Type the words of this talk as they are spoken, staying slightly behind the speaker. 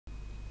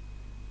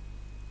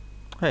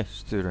Hey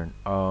student,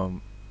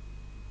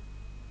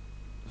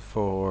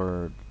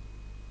 for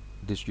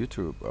this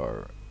YouTube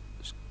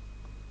s-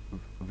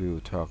 we'll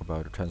talk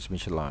about the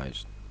transmission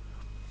lines.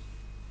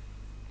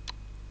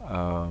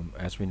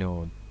 As we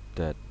know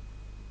that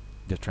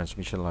the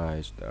transmission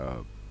lines,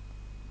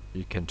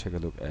 you can take a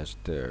look as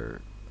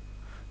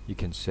you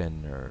can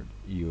send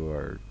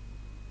your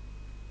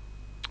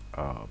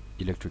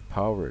electric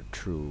power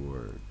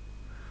through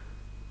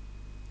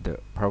the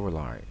power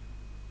line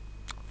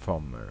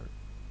from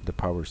the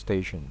power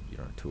station,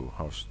 to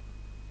house,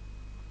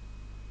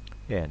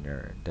 and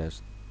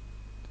that's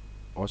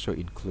also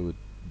include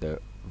the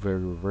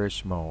very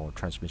small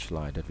transmission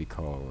line that we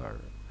call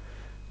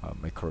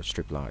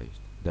microstrip lines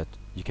that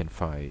you can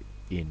find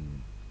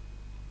in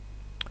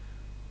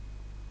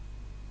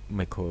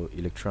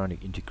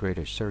microelectronic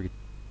integrated circuit.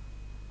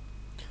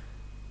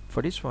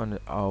 For this one,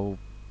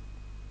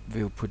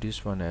 we'll put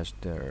this one as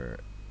the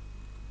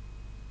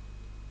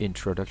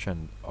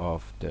introduction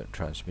of the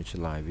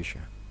transmission line, which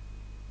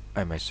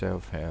I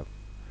myself have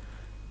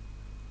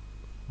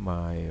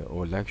my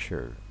own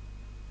lecture,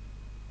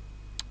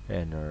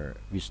 and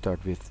we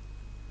start with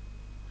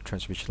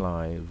transmission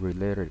line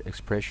related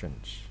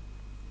expressions.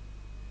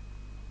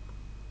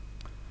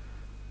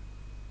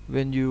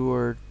 When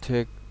you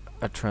take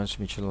a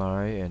transmission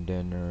line and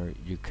then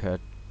you cut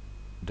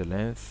the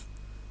length,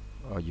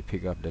 or you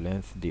pick up the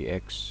length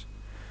dx,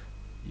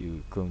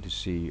 you're going to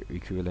see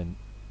equivalent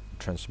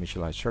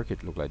transmission line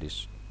circuit look like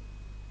this.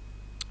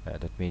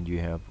 That means you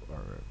have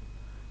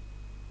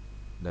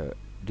the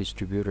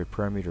distributed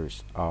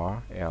parameters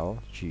R,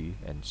 L, G,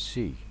 and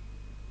C,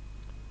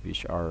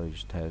 which R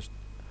is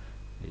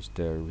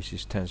the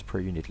resistance per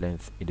unit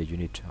length in the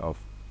unit of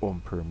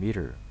ohm per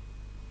meter,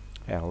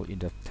 L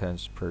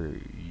inductance per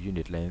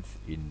unit length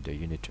in the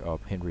unit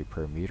of Henry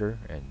per meter,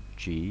 and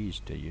G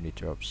is the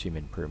unit of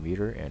Siemens per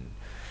meter, and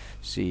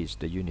C is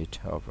the unit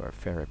of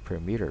Farad per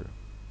meter.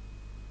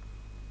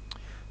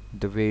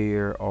 The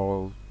way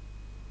all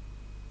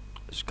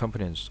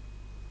components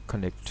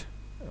connect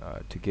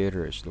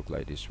together is look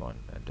like this one,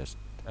 and that's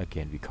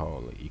again we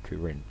call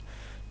equivalent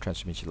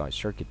transmission line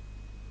circuit.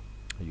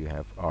 You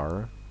have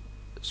R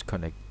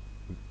connect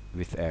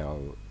with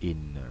L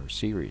in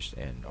series,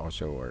 and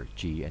also our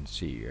G and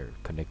C are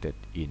connected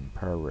in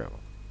parallel.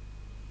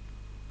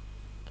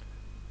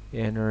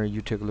 And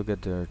you take a look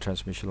at the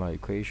transmission line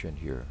equation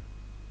here.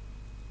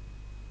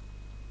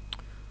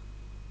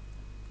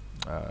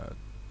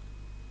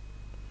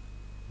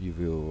 You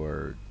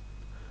will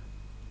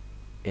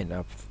end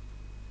up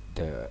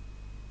the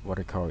what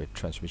I call it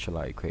transmission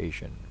line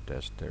equation.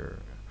 That's the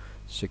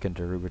second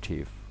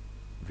derivative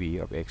v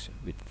of x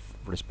with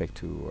respect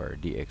to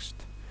dx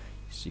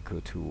is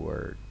equal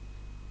to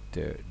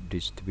the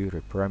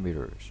distributed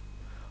parameters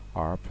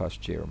r plus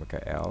j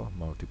omega l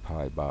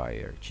multiplied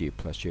by g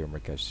plus j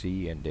omega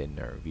c, and then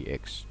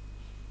vx.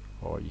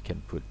 Or you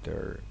can put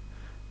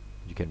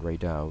you can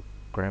write out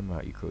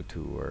gamma equal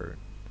to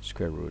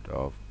square root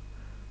of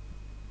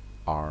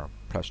r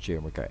plus j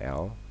omega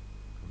l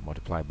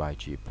multiplied by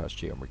g plus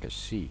j omega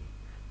c,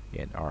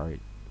 and r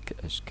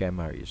as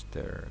gamma is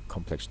the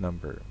complex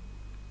number,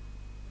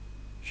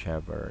 which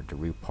have the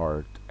real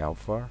part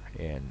alpha,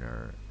 and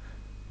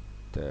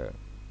the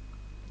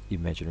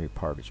imaginary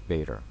part is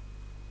beta.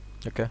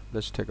 Okay,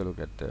 let's take a look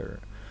at the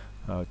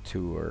how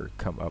to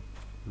come up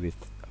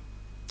with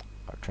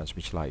a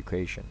transmission line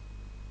equation.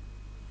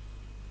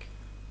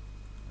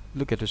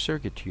 Look at the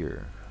circuit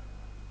here.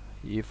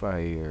 If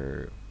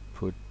I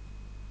put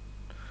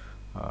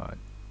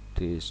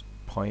this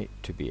point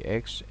to be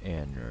x,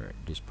 and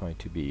this point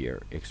to be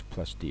x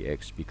plus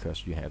dx,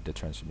 because you have the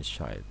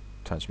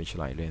transmission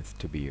line length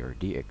to be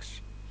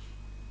dx,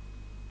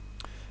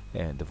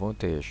 and the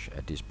voltage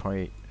at this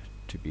point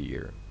to be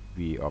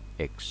v of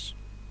x,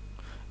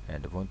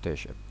 and the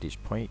voltage at this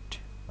point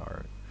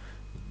are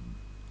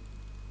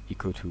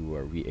equal to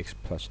vx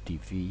plus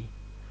dv,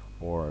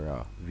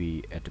 or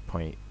v at the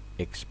point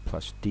x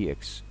plus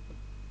dx.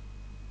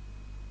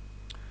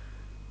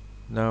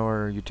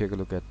 Now you take a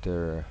look at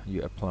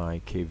you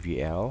apply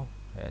KVL,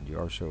 and you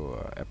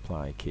also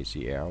apply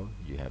KCL.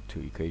 You have two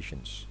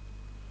equations,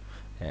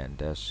 and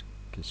that's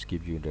just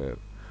give you the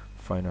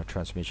final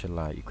transmission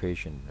line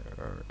equation,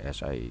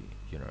 as I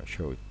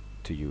showed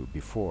to you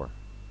before.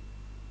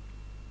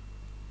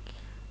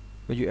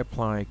 When you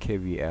apply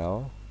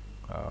KVL,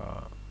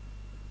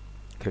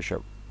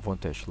 Kirchhoff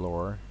voltage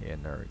law,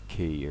 and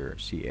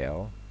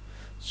KCL,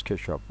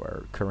 Kirchhoff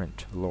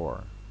current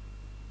law.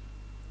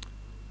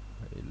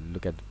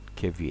 Look at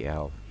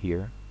KVL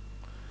here.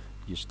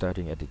 You're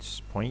starting at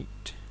this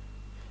point,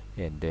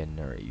 and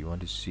then you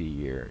want to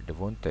see the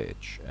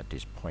voltage at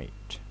this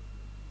point.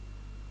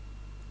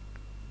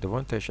 The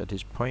voltage at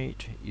this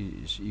point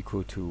is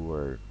equal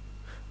to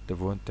the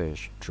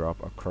voltage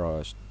drop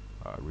across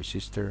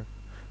resistor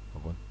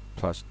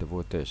plus the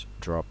voltage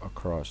drop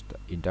across the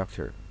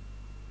inductor.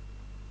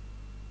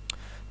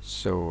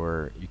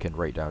 So you can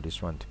write down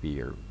this one to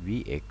be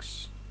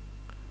Vx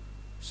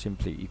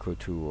simply equal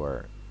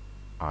to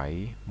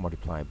I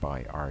multiplied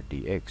by R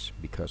dx,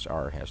 because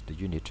R has the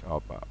unit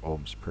of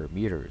ohms per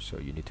meter, so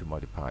you need to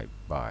multiply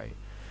by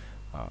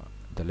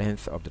the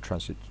length of the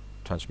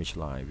transmission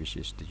line, which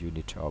is the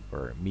unit of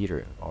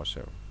meter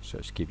also, so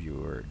it's give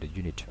you the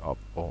unit of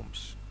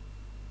ohms.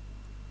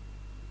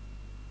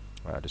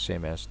 The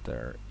same as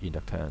the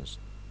inductance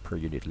per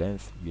unit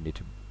length, you need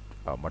to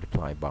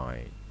multiply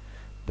by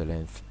the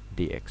length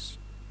dx.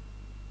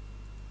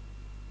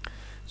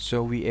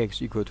 So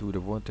Vx equal to the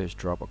voltage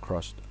drop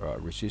across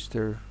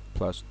resistor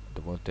plus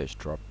the voltage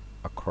drop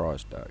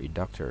across the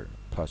inductor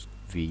plus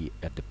V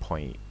at the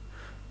point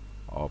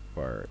of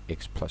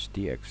x plus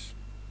dx.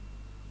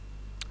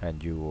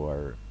 And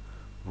you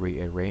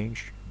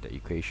rearrange the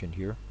equation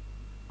here.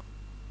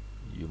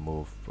 You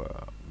move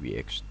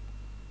Vx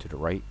to the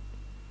right,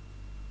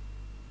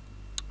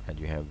 and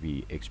you have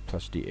Vx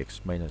plus dx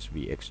minus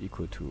Vx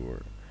equal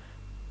to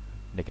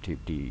negative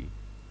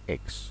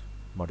dx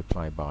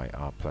multiplied by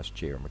R plus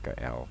j omega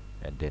L,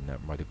 and then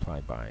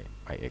multiplied by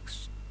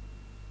Ix,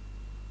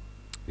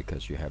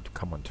 because you have the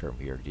common term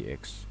here,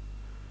 dx.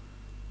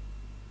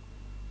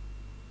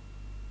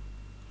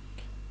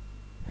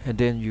 And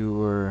then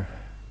you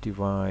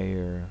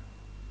divide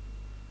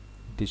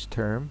this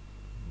term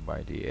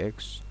by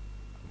dx,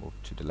 move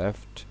to the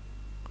left,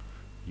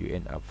 you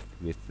end up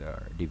with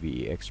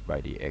dVex by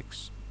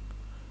dx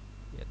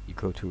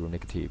equal to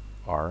negative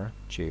R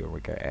j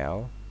omega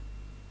L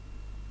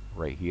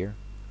right here,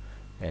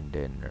 and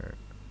then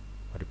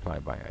multiply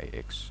by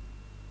Ix.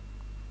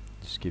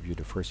 This gives you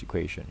the first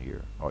equation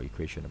here, or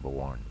equation number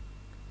 1.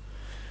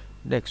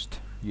 Next,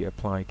 you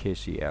apply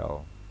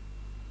KCL.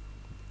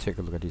 Take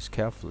a look at this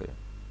carefully.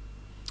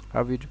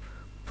 I would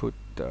put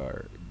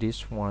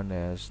this one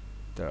as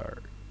the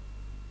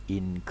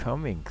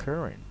incoming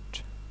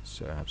current,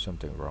 so I have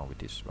something wrong with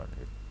this one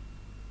here.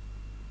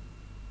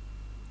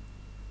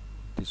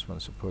 This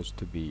one's supposed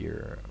to be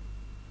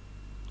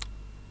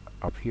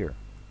up here,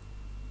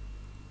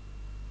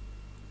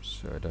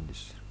 so I've done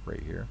this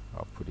right here.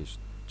 I'll put this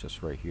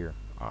just right here,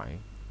 I.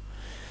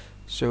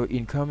 So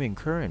incoming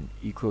current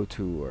equal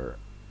to,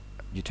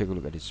 you take a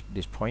look at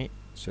this point.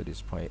 So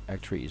this point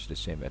actually is the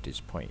same at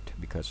this point,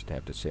 because they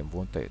have the same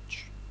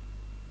voltage.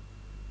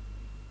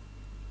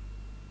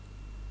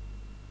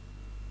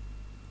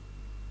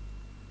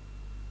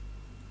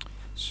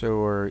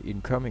 So our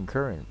incoming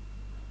current,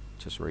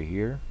 just right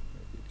here,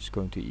 is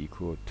going to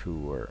equal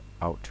to our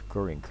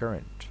outgoing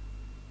current.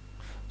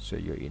 So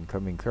your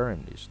incoming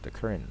current is the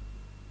current.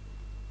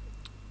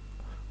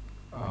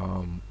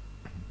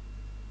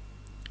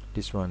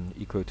 This one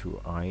equal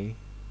to I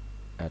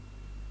at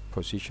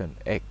position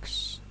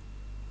X.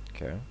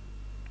 Okay,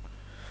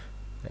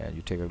 and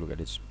you take a look at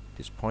this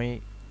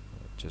point.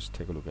 Just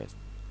take a look at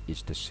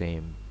it's the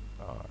same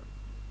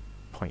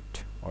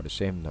point, or the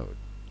same node,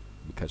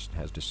 because it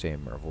has the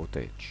same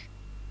voltage.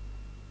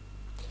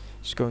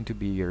 It's going to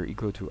be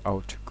equal to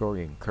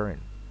outgoing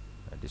current,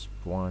 and this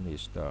one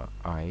is the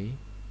I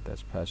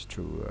that's passed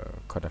through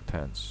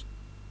conductance,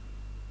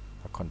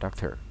 a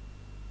conductor.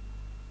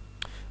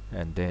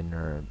 And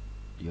then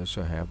you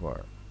also have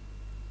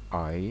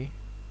I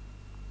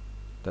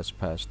that's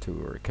passed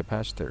to a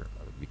capacitor,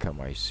 become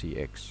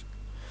ICX.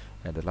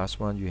 And the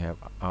last one, you have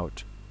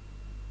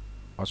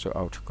also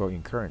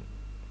outgoing current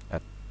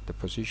at the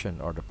position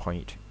or the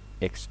point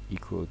x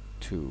equal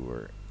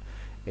to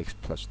x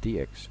plus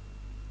dx.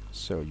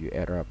 So you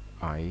add up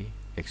I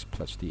x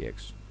plus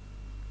dx.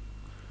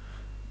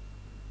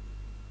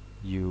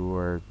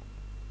 You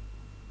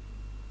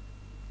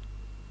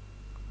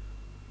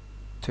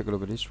take a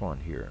look at this one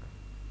here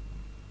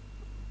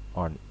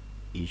on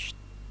each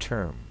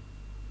term.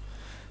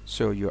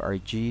 So your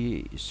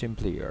Ig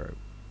simply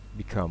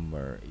become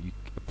you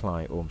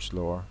apply Ohm's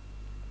law,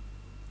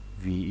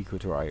 V equal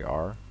to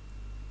IR,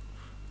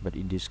 but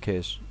in this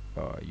case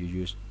you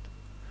use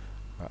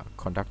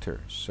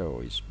conductor,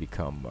 so it's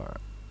become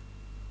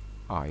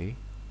I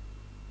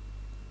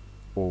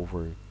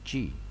over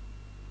G,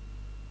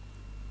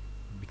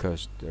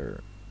 because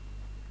the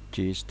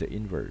G is the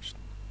inverse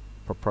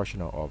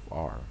proportional of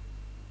R.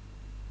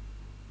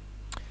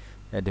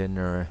 And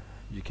then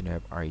you can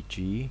have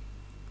Ig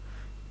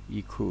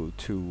equal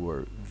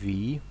to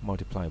V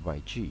multiplied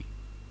by G.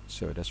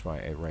 So that's why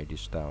I write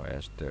this down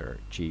as the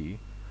G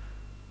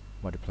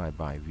multiplied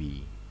by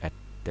V at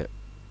the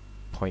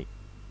point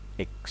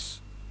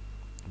X,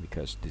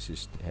 because this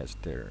has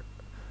the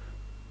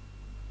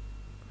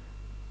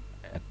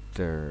at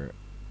the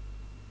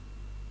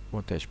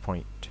voltage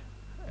point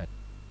at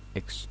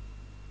X.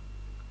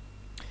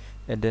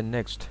 And then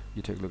next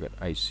you take a look at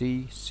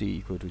IC, C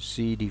equal to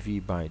C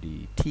dV by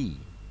dt.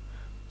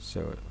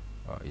 So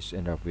it's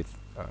end up with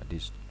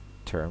this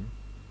term.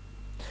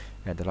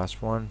 And the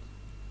last one,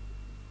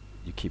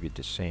 you keep it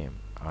the same,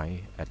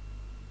 I at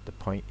the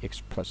point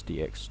x plus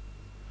dx.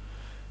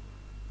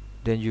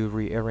 Then you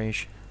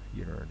rearrange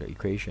the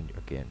equation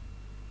again.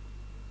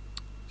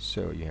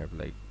 So you have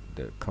like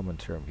the common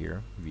term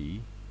here,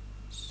 V,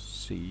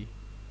 C,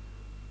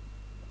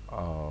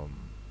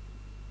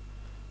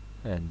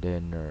 and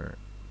then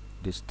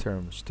this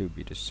term still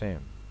be the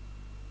same.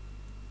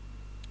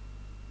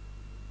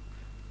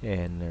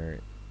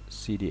 and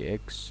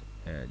CDX,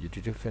 and you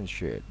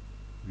differentiate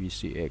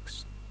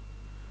VCX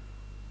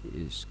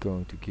is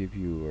going to give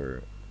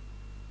you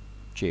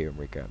J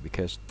omega,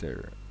 because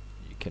there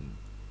you can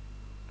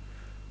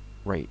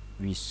write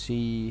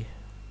VC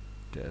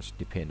that's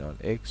depend on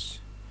X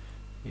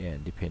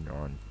and depend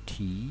on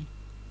T.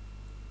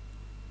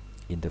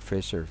 In the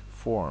Phasor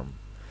form,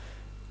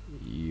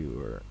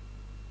 you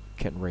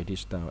can write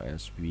this down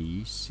as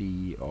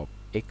VC of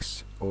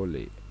X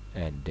only,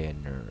 and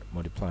then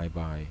multiply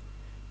by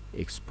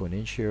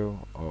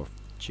exponential of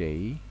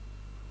J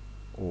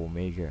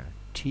omega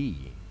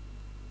T,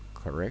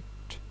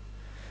 correct?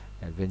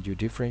 And when you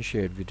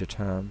differentiate with the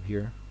time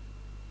here,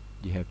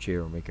 you have J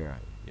omega,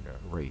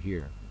 right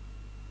here.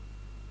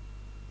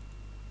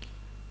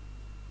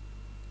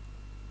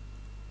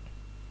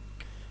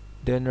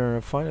 Then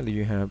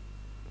finally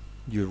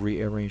you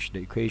rearrange the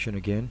equation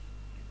again.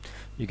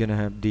 You're gonna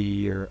have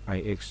the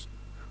Ix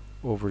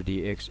over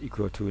dx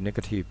equal to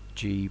negative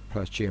G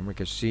plus J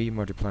omega C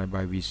multiplied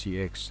by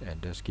VCX,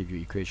 and that's give you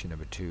equation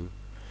number 2.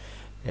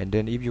 And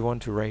then if you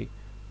want to write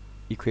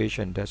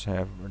equation that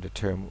have the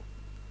term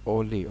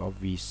only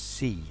of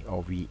VC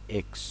or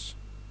Vx,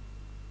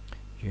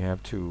 you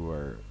have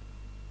to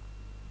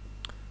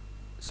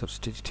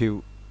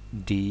substitute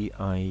dix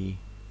by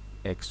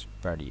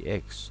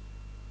dx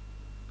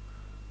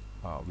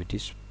with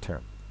this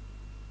term.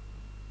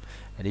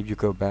 And if you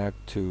go back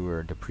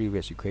to the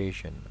previous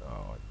equation,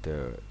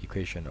 the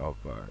equation of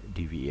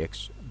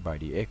dvx by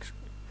dx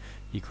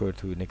equal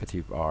to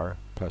negative r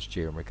plus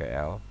j omega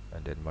l,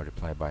 and then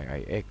multiply by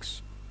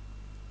ix.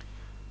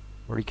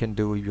 What you can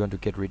do if you want to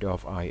get rid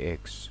of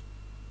ix,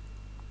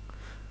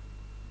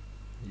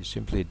 you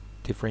simply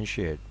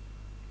differentiate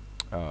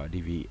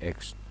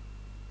dvx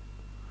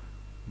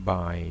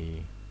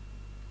by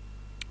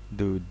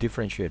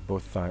differentiate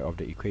both sides of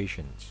the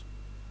equations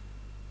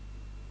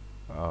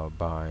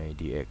by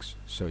dx.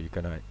 So you're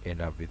gonna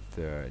end up with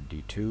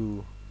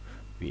d2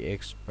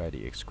 vx by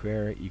dx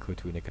squared equal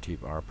to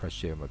negative r plus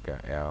j omega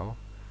l,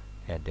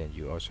 and then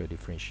you also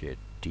differentiate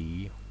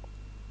dix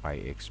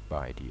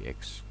by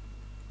dx.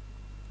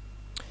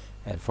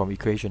 And from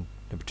equation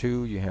number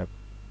 2, you have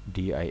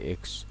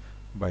dix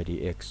by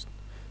dx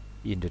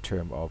in the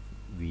term of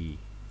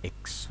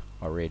vx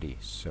already,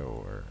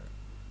 so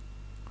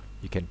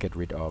you can get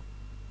rid of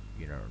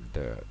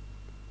the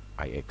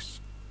ix.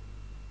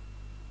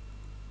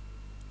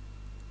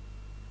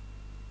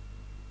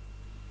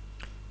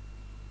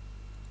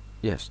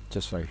 Yes,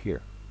 just like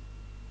here.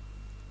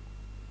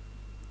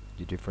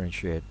 You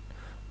differentiate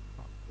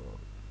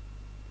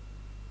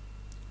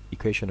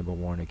equation number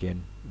 1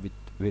 again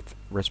with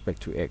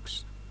respect to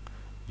x.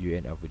 You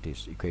end up with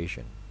this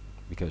equation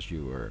because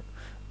you are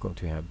going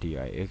to have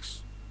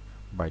dix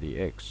by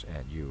dx,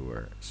 and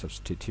you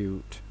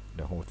substitute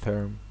the whole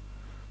term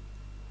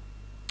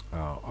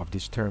of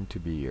this term to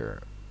be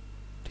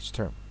this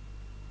term,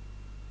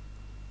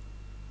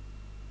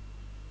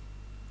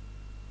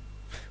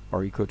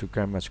 or equal to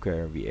gamma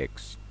square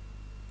vx,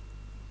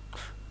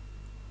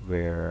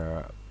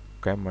 where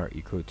gamma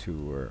equal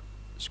to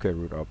square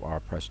root of r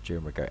plus j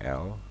omega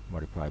l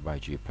multiplied by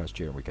g plus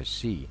j omega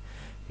c,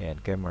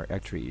 and gamma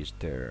actually is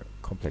the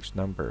complex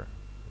number,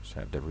 so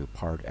have the real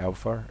part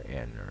alpha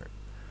and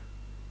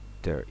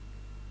the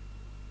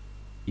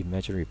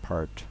imaginary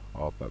part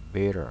of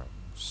beta.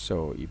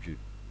 So if you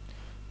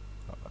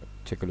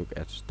take a look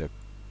at the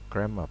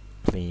gamma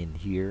plane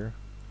here,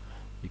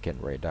 you can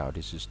write down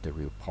this is the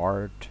real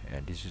part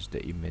and this is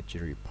the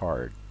imaginary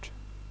part,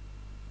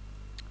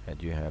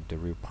 and you have the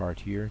real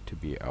part here to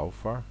be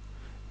alpha,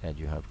 and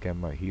you have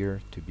gamma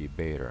here to be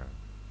beta.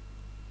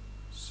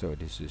 So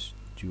this is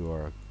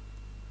your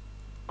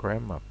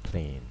gamma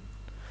plane,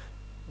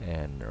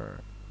 and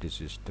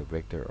this is the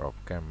vector of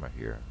gamma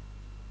here.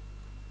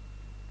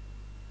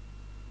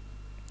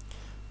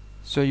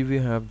 So if you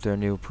have the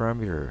new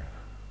parameter,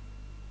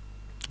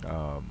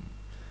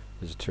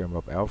 is a term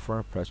of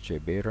alpha plus j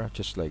beta,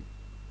 just like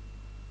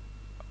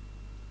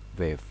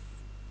wave,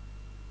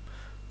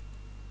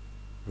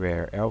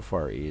 where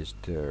alpha is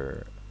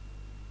the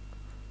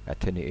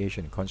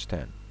attenuation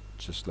constant,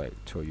 just like I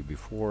told you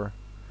before,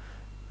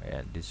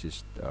 and this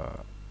is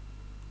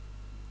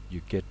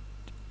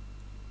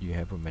you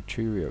have a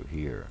material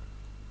here,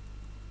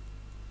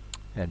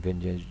 and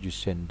when you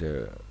send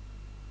the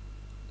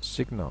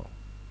signal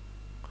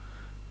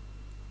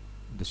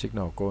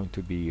going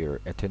to be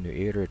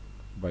attenuated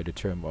by the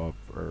term of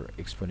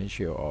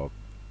exponential of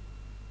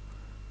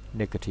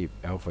negative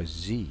alpha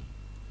z.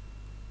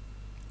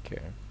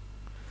 Okay,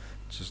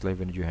 just like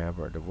when you have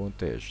the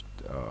voltage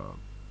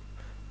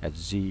at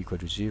z equal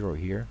to 0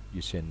 here,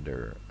 you send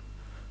the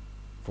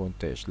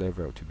voltage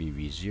level to be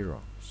V0,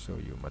 so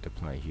you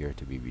multiply here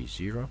to be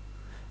V0,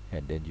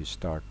 and then you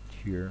start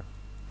here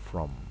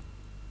from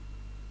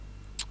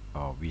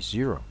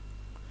V0,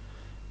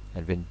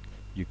 and when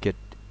you get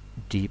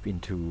deep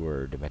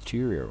into the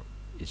material,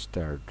 it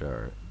start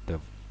the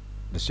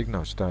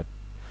signal start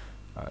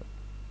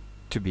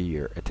to be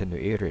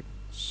attenuated,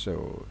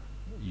 so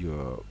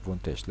your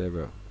voltage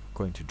level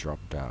going to drop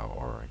down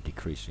or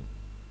decreasing.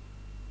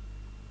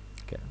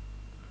 Okay,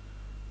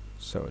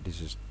 so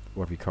this is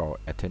what we call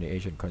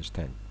attenuation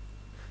constant.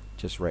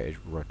 Just write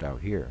it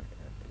down here.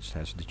 And it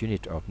has the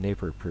unit of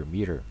Napier per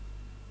meter.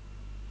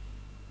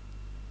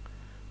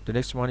 The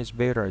next one is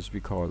beta, is we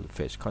call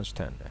phase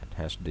constant, and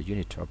has the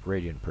unit of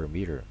radian per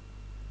meter,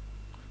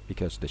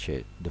 because the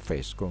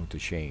phase is going to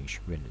change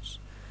when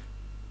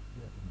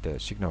the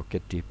signal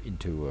get deep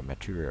into a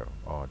material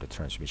or the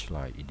transmission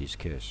line in this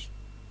case.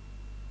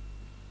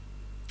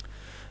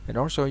 And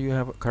also you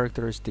have a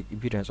characteristic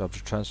impedance of the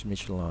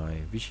transmission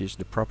line, which is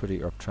the property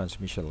of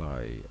transmission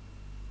line.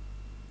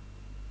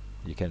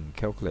 You can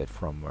calculate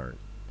from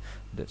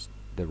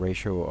the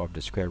ratio of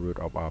the square root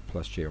of R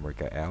plus J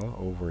omega L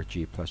over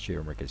G plus J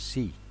omega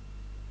C.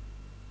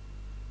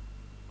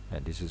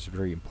 And this is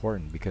very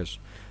important because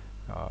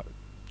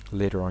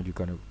later on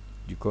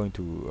you're going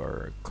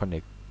to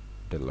connect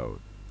the load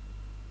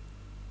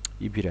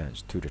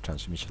impedance to the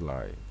transmission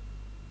line.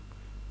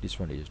 This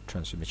one is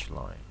transmission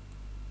line,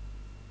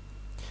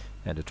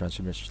 and the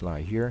transmission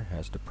line here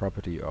has the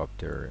property of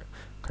their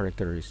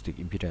characteristic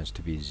impedance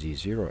to be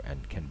Z0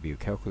 and can be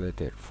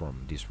calculated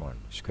from this one,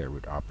 square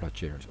root R plus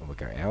J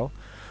omega L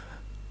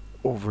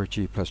over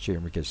G plus J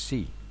omega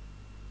C.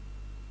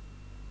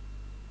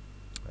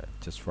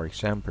 Just for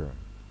example,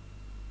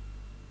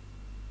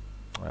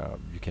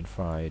 you can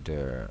find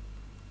the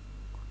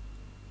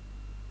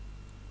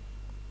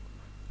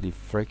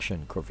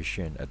friction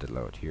coefficient at the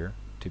load here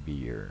to be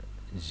your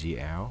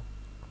ZL,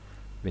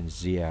 when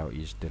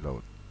ZL is the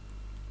load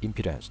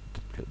impedance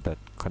that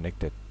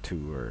connected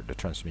to the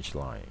transmission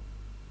line,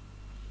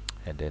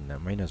 and then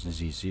minus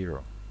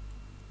Z0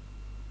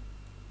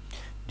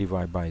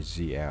 divided by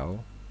ZL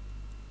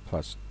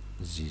plus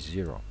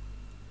Z0.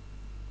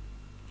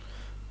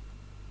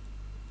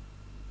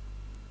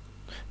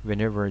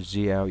 Whenever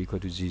ZL equal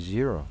to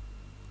Z0,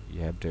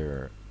 you have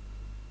the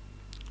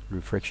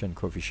refraction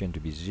coefficient to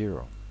be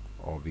 0,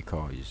 or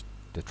because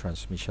the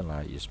transmission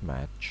line is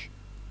matched,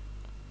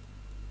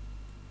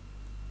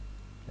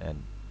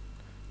 and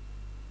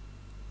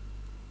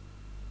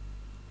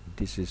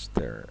this is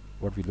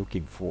what we're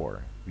looking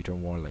for. We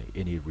don't want like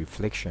any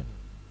reflection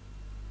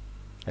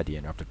at the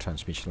end of the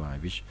transmission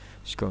line, which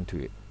is going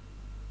to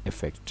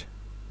affect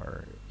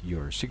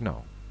your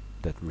signal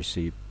that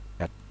receive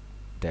at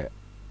the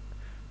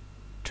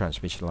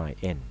transmission line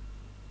end.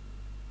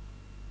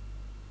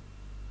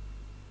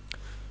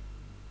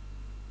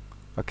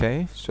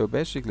 Okay, so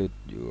basically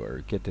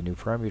you get the new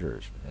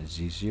parameters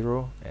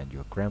Z0 and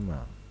your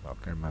gamma.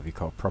 Gamma we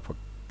call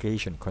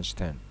propagation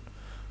constant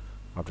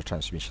of the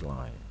transmission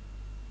line.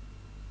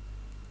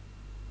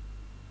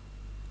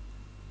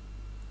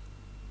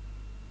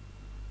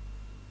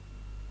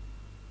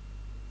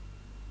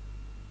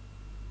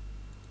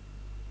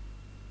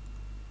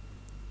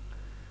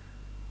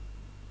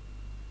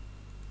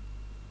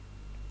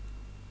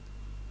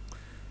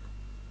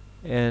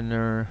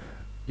 And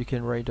you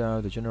can write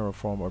down the general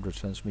form of the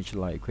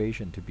transmission line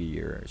equation to be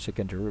your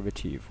second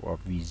derivative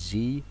of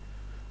Vz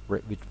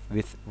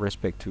with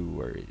respect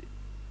to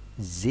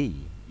Z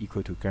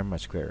equal to gamma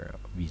square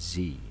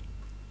Vz.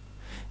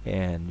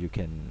 And you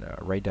can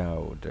write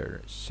down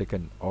the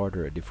second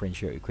order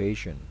differential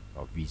equation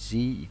of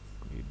Vz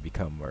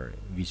become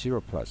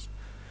V0 plus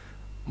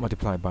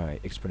multiplied by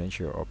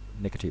exponential of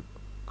negative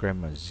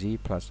gamma Z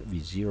plus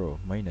V0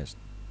 minus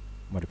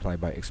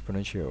multiplied by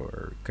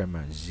exponential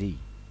gamma Z.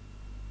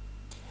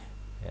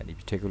 And if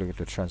you take a look at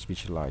the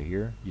transmission line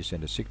here, you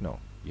send a signal.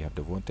 You have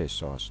the voltage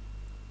source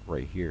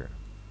right here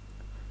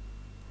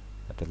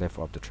at the left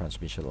of the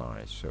transmission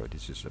line. So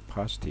this is a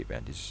positive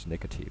and this is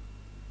negative.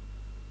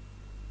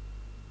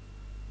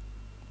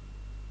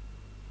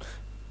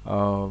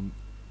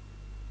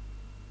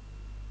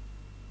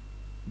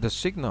 The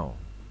signal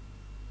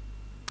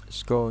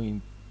is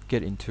going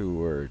get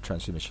into a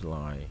transmission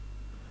line.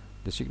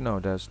 The signal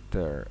that's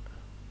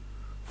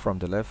from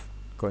the left,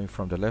 going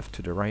from the left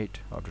to the right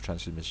of the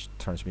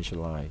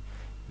transmission line,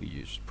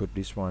 we put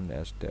this one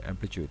as the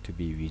amplitude to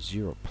be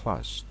V0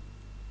 plus,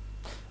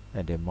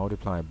 and then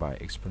multiply by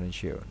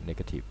exponential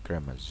negative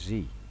gamma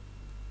Z,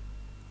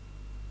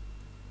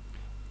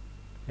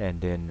 and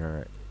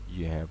then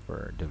you have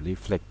the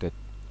reflected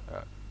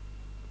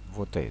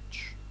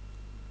voltage.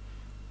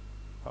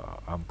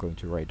 I'm going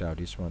to write down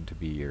this one to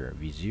be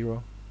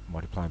V0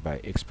 multiplied by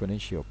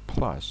exponential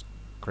plus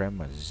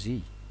gamma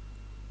Z.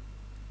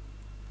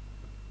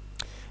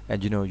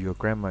 And you know your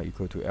gamma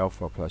equal to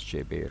alpha plus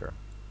J beta.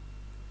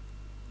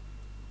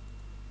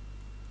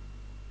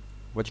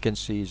 What you can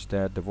see is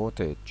that the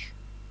voltage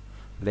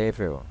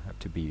level have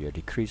to be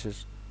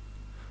decreased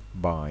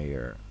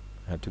by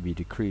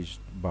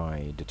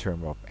the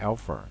term of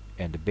alpha,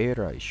 and the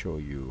beta show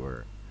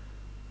you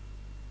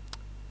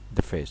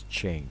the phase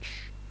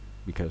change,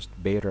 because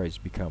beta is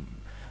become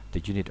the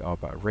unit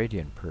of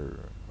radian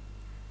per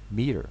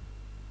meter.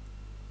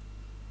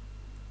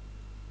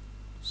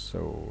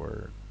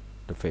 So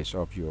the phase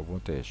of your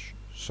voltage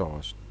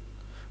source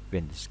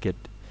when it's get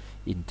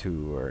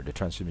into the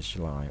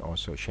transmission line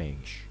also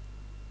change.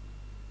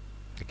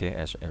 okay,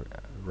 as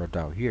wrote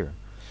down here.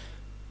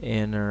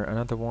 And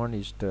another one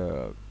is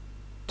the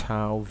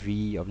tau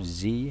v of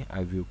z.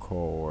 I will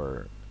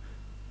call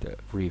the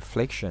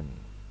reflection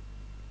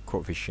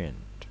coefficient.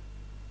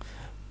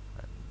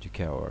 You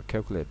can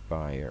calculate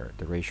by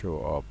the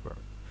ratio of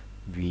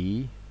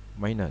v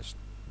minus,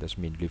 that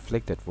means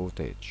reflected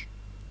voltage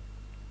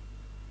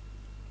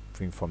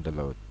from the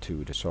load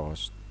to the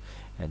source,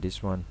 and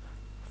this one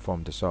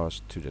from the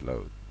source to the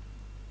load,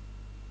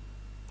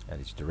 and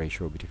it's the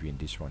ratio between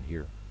this one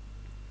here.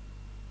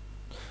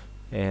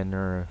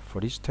 And for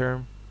this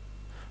term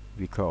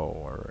we call,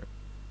 or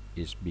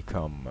is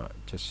become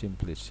just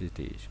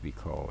simplicity, we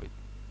call it,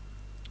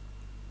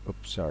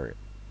 oops, sorry,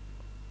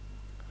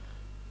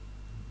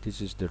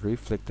 this is the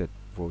reflected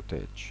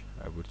voltage.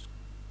 I would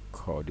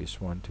call this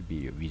one to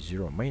be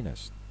V0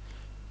 minus,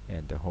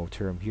 and the whole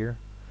term here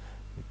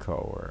we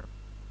call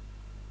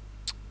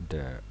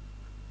the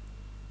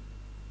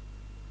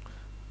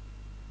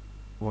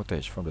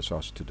voltage from the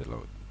source to the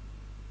load.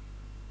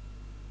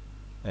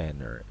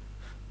 And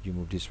you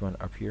move this one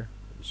up here,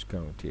 it's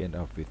going to end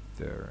up with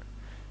the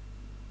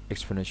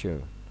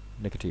exponential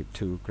negative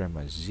 2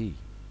 gamma z.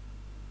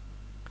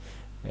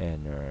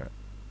 And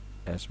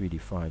as we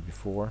defined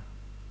before,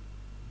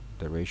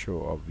 the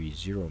ratio of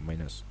V0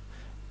 minus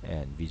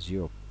and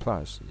V0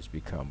 plus is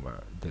become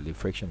the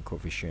reflection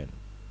coefficient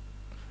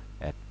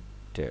at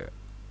the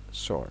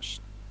source.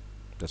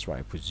 That's why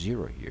I put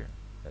 0 here.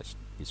 That's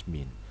it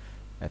mean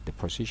at the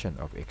position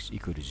of x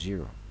equal to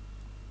 0,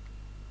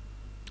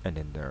 and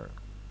then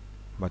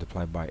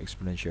multiplied by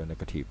exponential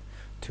negative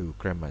 2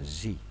 gamma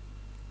z,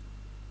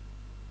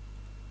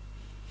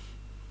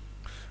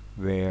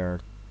 where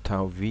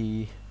tau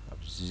v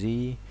of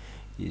z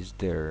is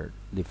the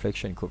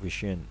reflection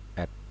coefficient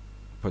at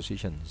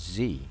position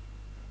z,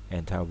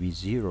 and tau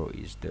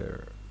v0 is the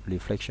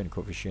reflection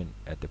coefficient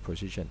at the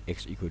position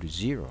x equal to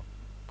 0,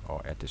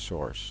 or at the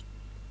source.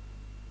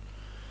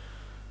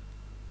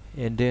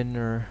 And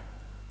then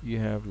you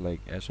have,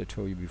 like as I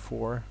told you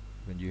before,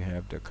 when you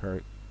have the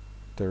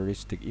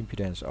characteristic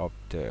impedance of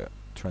the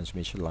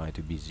transmission line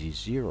to be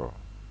Z0,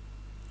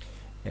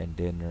 and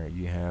then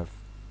you have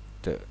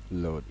the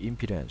load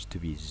impedance to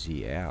be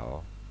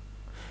ZL,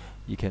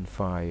 you can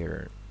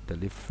find the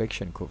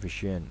reflection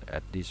coefficient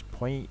at this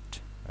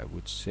point. I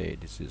would say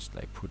this is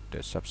like put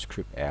the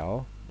subscript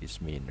L,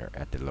 this means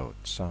at the load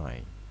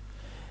side,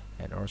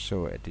 and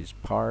also at this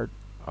part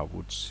I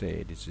would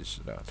say this is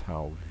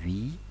tau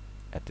V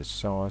at the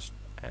source,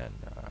 and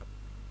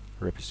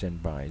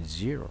represented by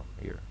 0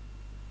 here.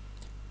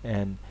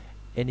 And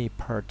any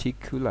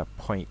particular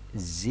point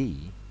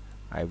Z,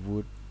 I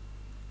would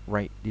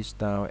write this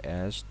down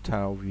as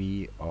tau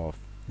V of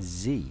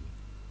Z,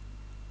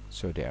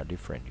 so they are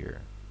different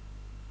here.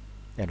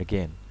 And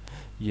again,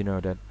 you know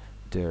that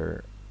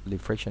the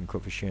reflection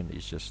coefficient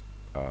is just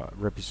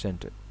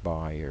represented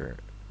by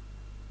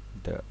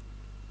the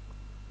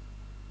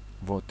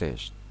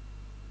voltage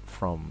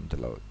from the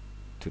load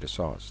to the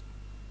source,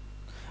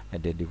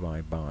 and then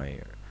divide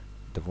by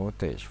the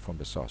voltage from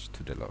the source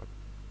to the load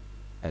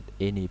at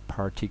any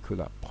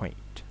particular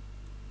point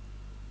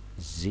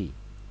Z.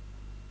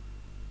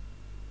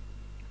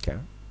 Okay.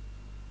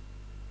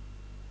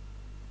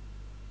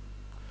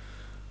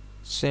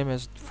 Same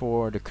as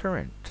for the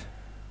current.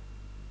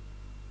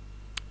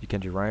 You can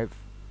derive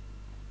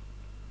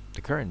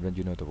the current when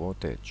you know the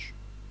voltage.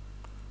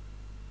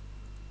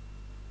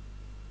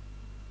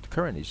 The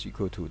current is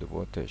equal to the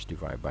voltage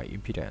divided by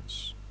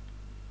impedance.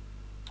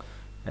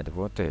 And the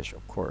voltage,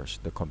 of course,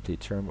 the complete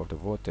term of the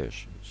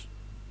voltage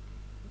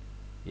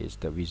is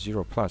the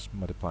V0 plus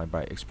multiplied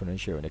by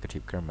exponential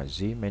negative gamma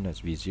z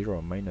minus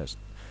V0 minus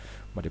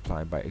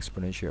multiplied by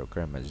exponential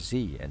gamma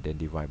z, and then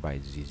divide by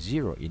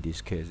Z0. In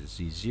this case,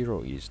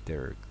 Z0 is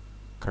the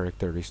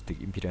characteristic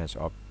impedance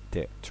of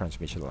the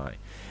transmission line,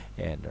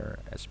 and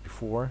as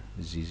before,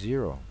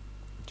 Z0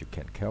 you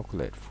can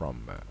calculate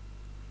from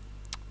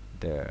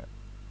the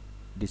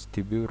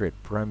distributed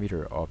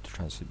parameter of the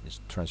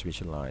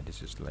transmission line.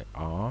 This is like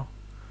R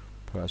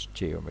plus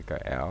j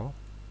omega L,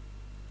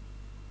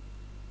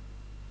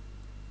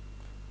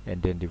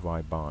 and then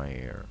divide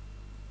by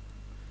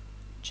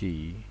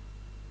G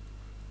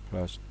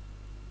plus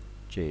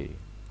j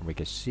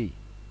omega C.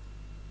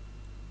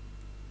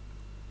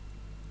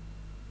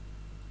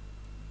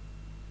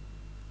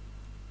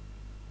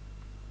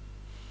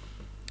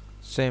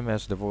 Same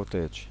as the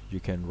voltage, you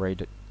can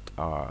write it,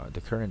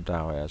 the current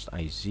down as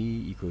IZ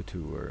equal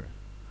to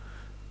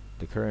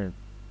the current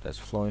that's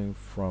flowing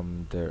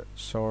from the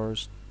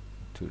source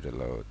to the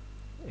load,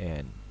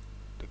 and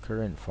the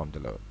current from the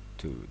load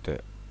to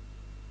the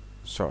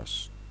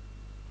source.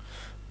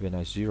 When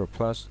I0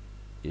 plus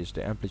is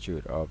the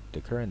amplitude of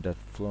the current that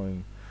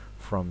flowing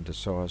from the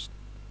source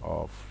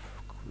of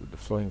the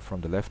flowing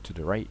from the left to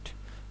the right,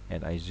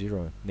 and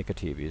I0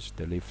 negative is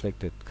the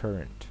reflected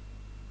current,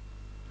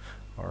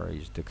 or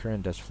is the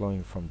current that's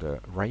flowing from the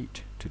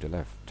right to the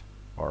left,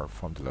 or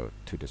from the load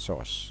to the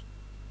source.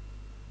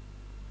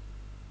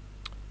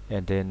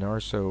 And then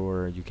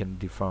also you can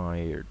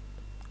define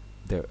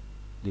the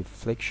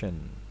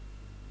reflection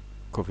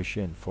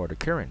coefficient for the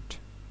current.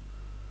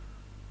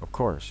 Of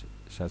course,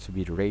 it has to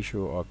be the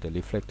ratio of the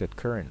reflected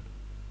current.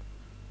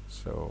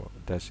 So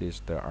this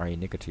is the I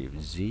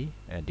negative Z,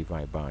 and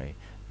divide by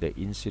the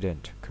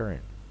incident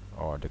current,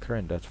 or the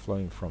current that's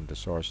flowing from the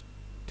source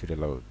to the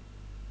load,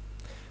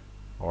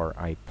 or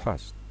I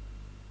plus.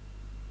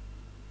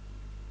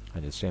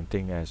 And the same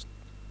thing as,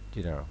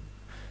 you know,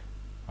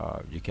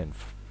 you can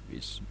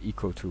is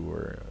equal to,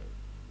 or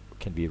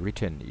can be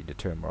written in the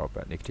term of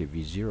negative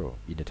V0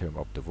 in the term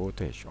of the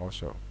voltage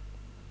also.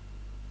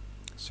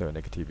 So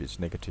negative is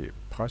negative,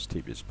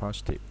 positive is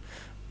positive.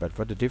 But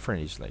what the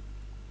difference is, like,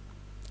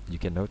 you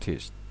can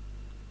notice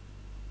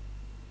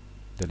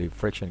the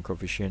reflection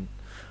coefficient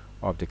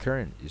of the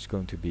current is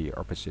going to be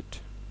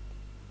opposite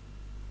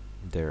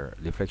the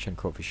reflection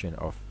coefficient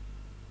of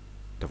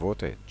the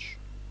voltage.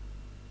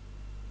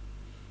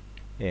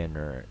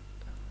 And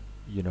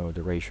you know,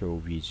 the ratio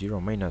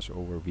V0 minus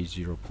over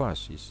V0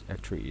 plus is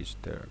actually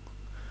the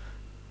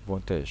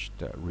voltage,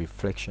 the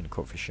reflection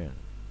coefficient.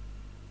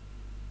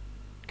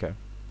 Okay.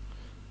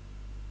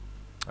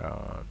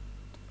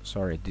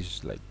 Sorry, this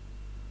is like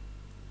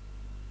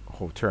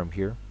whole term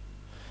here,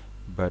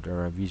 but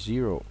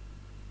V0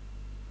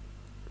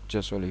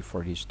 just only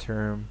for this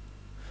term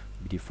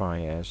we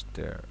define as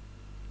the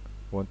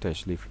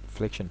voltage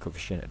reflection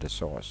coefficient at the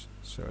source.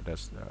 So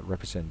that's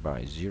represented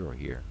by 0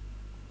 here.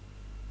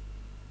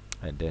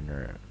 And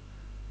then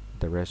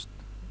the rest,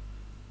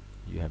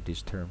 you have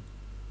this term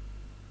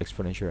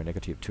exponential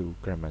negative 2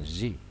 gamma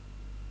z.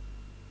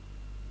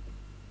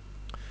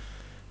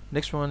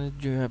 Next one,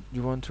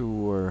 you want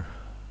to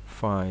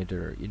find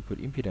the input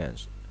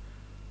impedance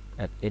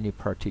at any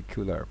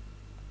particular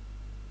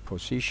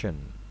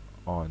position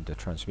on the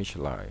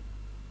transmission line.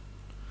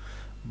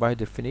 By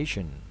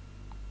definition,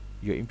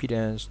 your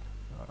impedance,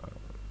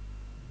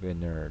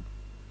 when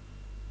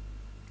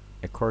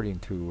according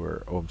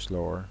to Ohm's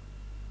law,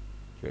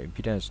 your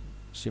impedance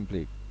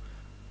simply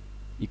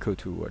equal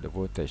to the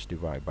voltage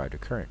divided by the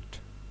current,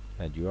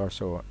 and you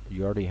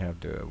already have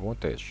the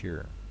voltage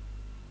here,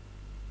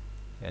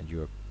 and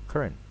your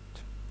current,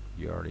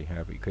 you already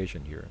have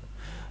equation here.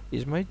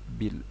 It might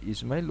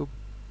look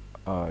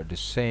the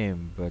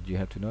same, but you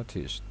have to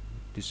notice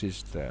this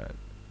is the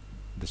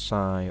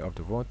sign of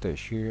the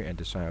voltage here, and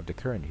the sign of the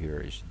current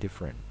here is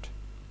different.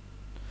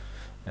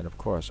 And of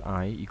course,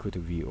 I equal to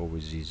V over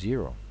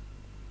Z0,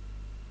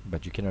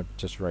 but you cannot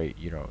just write,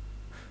 you know,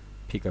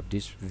 pick up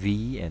this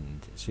V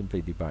and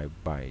simply divide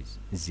by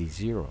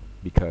Z0,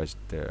 because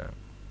the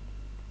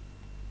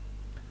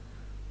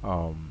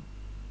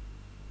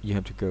you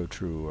have to go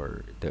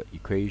through the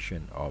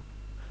equation of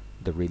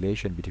the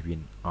relation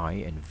between I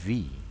and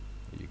V.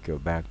 You go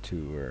back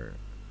to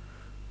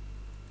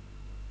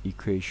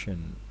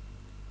equation,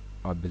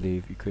 I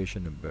believe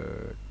equation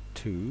number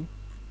 2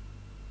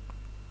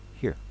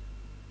 here.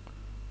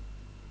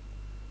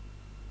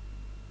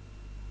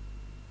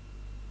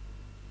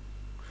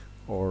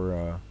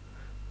 Or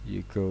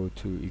you go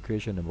to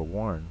equation number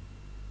 1,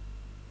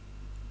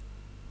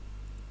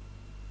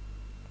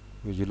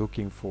 when you're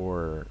looking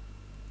for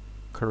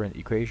current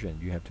equation,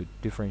 you have to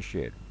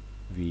differentiate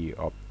V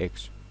of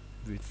x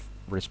with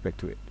respect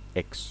to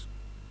x.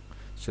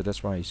 So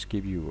that's why it's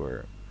give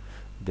you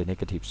the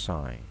negative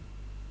sign.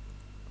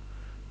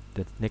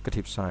 The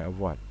negative sign of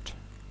what?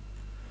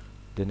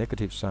 The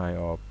negative sign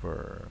of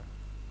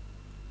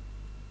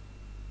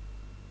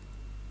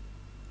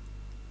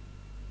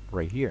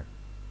right here,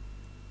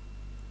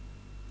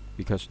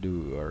 because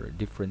to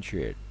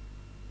differentiate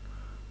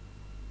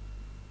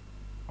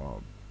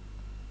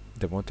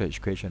the voltage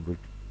equation with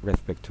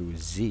respect to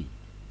Z.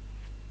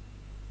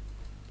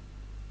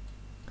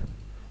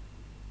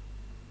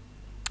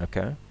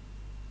 Okay,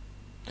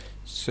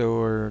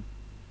 so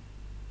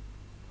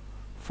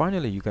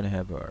finally you're gonna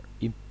have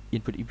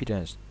input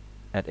impedance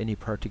at any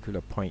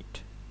particular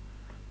point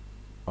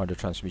on the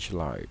transmission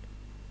line.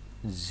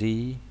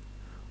 Z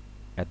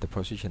at the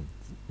position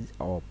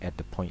or at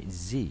the point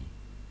Z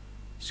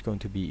is going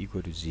to be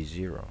equal to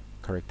Z0,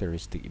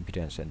 characteristic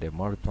impedance, and then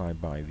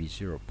multiplied by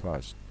V0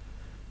 plus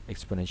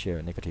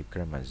exponential negative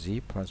gamma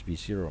Z plus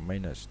V0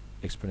 minus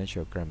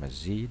exponential gamma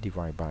Z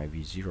divided by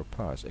V0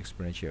 plus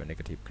exponential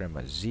negative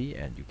gamma Z.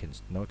 And you can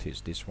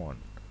notice this one,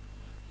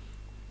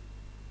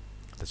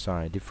 the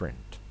sign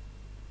different.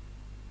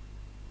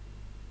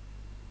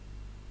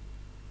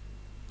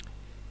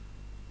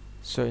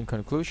 So in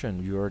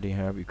conclusion, you already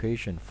have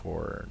equation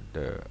for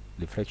the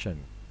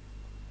reflection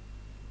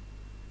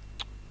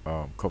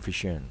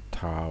coefficient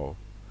tau.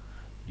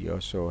 You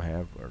also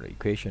have the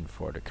equation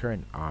for the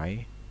current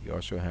I. You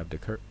also have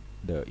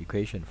the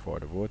equation for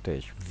the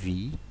voltage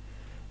V,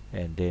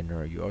 and then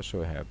you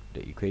also have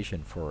the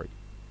equation for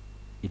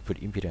input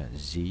impedance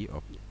Z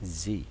of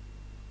Z.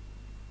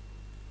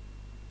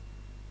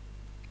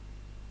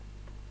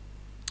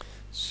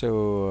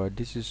 So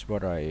this is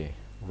what I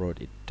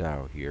wrote it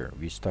down here.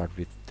 We start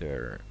with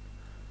the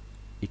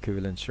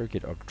equivalent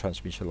circuit of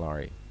transmission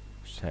line.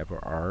 So have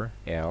R,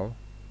 L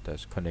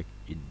that's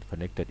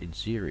connected in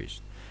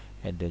series,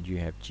 and then you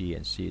have G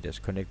and C that's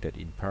connected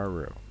in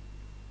parallel.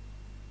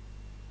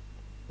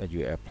 and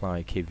you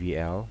apply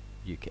KVL,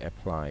 you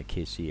apply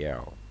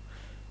KCL,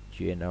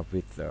 you end up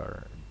with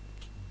the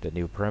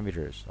new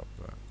parameters of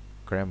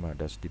gamma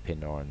that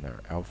depend on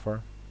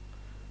alpha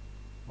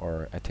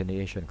or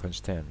attenuation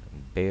constant,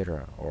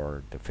 beta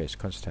or the phase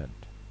constant,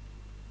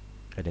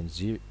 and then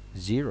 0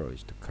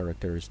 is the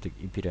characteristic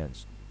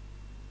impedance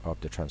of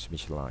the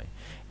transmission line,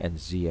 and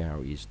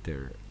ZL is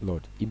the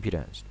load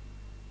impedance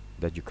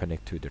that you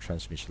connect to the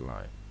transmission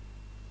line.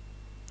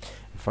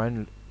 And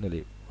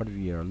finally, what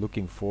we are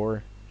looking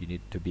for, you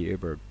need to be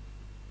able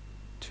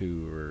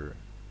to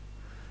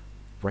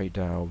write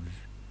down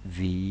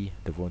V,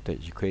 the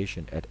voltage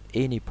equation, at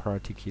any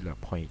particular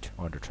point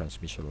on the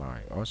transmission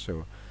line.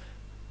 Also,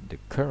 the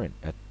current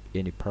at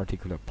any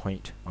particular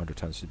point on the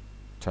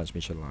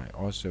transmission line.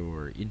 Also,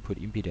 our input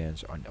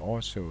impedance, and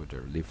also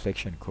the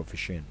reflection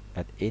coefficient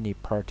at any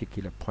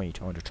particular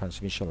point on the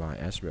transmission line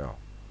as well.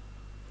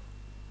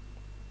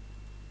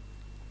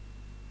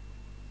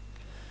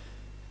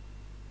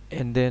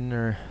 And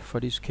then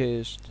for this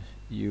case,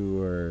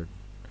 you are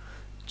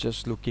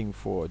just looking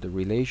for the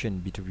relation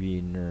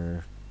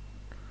between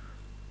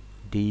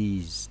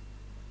these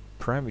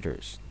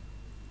parameters,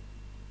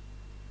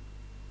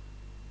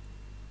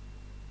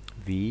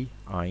 V,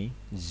 I,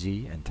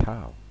 Z, and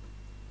tau.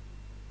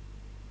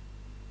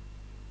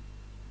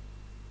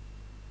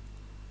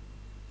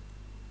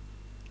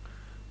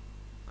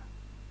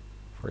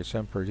 For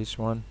example, this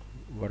one,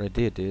 what I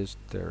did is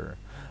the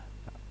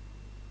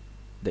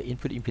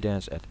input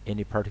impedance at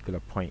any particular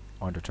point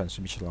on the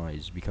transmission line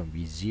is become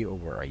VZ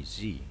over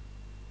IZ,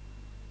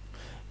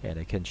 and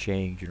I can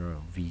change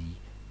V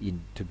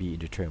to be in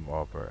the term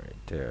of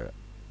the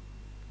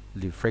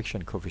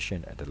reflection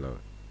coefficient at the load,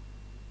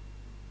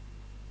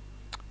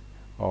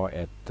 or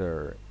at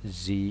the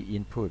Z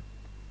input.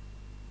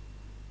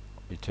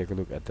 You take a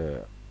look at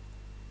the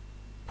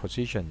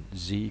position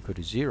Z equal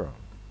to 0.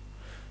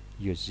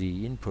 Your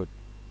Z input,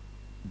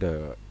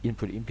 the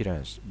input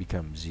impedance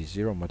becomes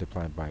Z0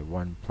 multiplied by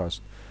 1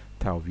 plus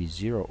tau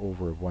V0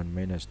 over 1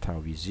 minus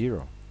tau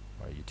V0.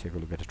 You take a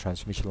look at the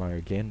transmission line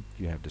again.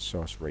 You have the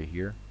source right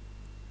here,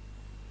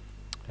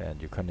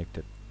 and you connect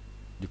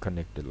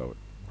the load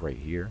right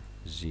here,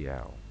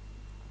 ZL.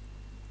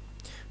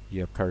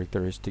 You have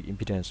characteristic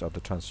impedance of the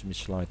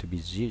transmission line to be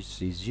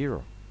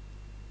Z0.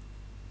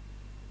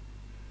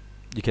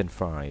 You can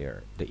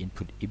find the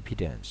input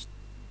impedance,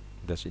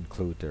 does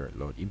include the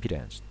load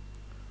impedance,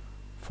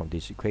 from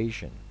this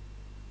equation.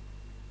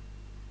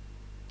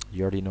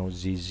 You already know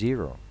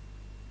Z0,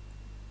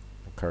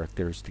 the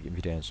characteristic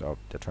impedance of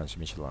the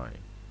transmission line.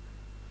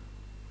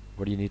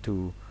 What you need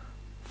to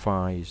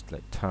find is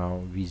like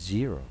tau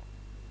V0,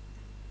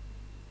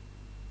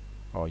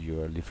 or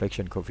your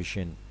reflection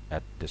coefficient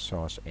at the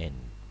source end.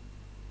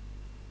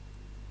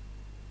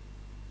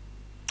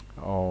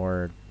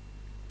 Or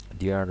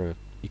the other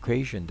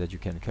equation that you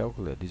can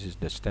calculate, this is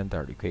the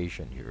standard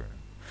equation here.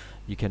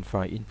 You can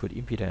find input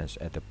impedance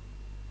at the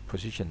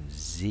position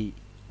Z,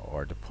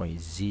 or the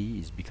point Z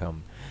is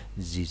become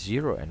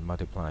Z0 and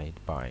multiplied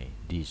by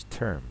these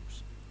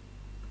terms.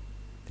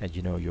 And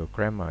you know your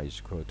gamma is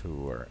equal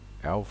to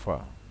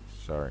alpha,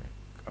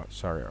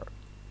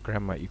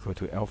 gamma equal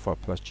to alpha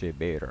plus J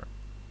beta.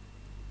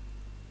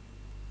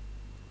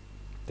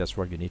 That's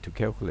what you need to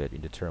calculate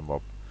in the term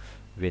of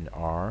when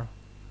R,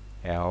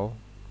 L,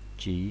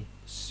 G,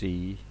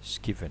 C is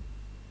given.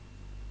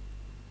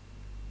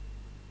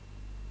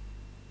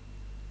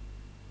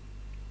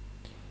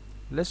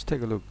 Let's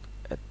take a look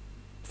at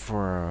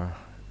for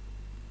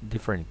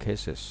different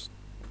cases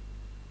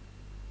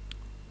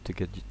to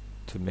get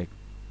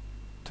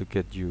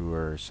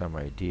you some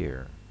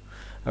idea.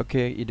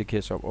 Okay, in the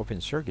case of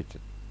open circuit,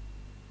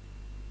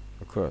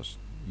 of course,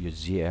 your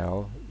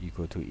ZL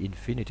equal to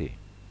infinity.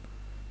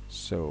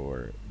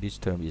 So this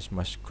term is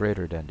much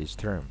greater than this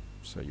term.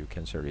 So you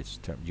cancel this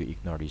term, you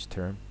ignore this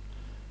term,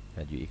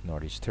 and you ignore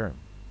this term.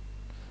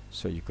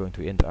 So you're going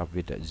to end up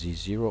with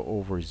Z0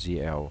 over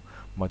ZL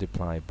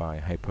multiplied by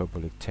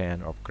hyperbolic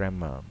tan of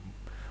gamma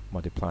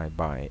multiplied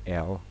by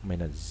L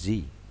minus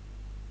Z.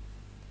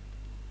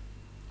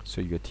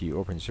 So you get the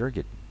open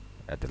circuit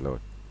at the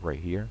load right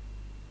here.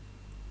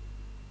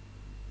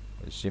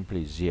 It's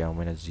simply ZL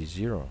minus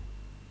Z0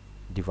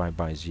 divided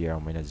by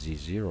ZL minus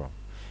Z0,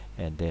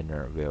 and then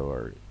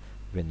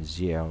when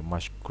ZL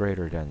much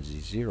greater than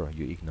Z0,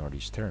 you ignore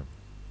this term.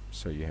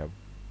 So you have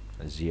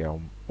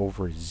ZL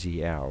over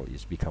ZL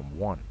is become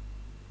 1.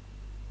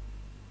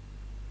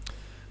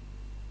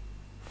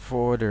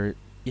 For the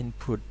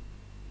input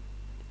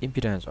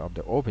impedance of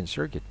the open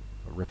circuit,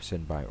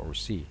 represented by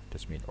OC,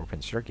 that means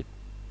open circuit,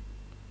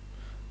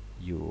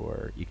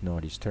 you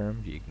ignore this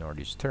term, you ignore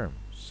this term.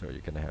 So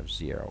you can have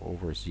ZL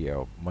over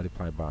ZL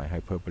multiplied by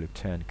hyperbolic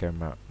tan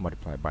gamma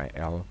multiplied by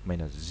L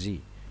minus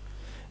Z.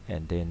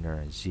 And then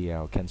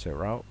ZL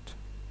cancel out.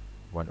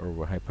 1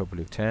 over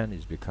hyperbolic tan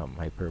is become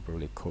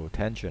hyperbolic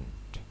cotangent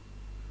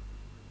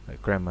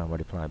gamma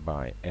multiplied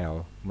by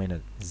L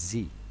minus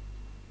Z.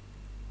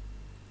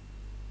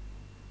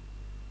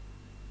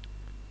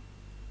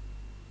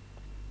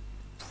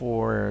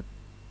 For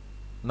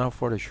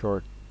the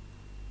short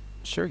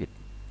circuit,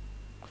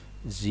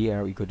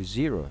 ZL equal to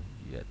 0.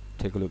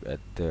 Take a look at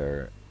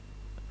the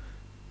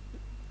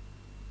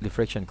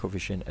reflection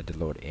coefficient at the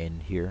load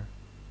N here.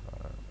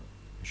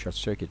 Short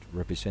circuit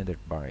represented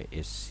by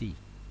SC.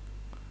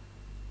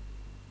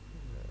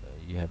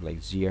 You have like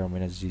ZL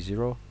minus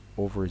Z0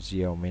 over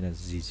ZL minus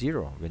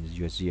Z0. When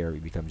your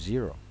ZL becomes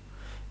 0,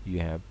 you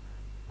have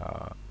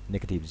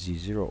negative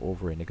Z0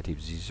 over negative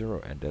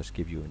Z0, and thus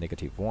give you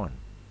negative 1.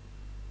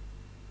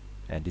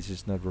 And this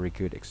is not very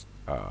good.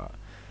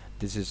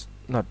 This is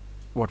not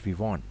what we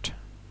want.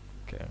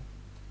 Okay,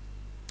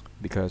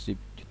 because if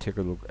you take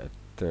a look at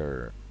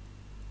the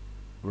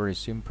very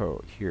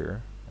simple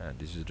here, and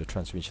this is the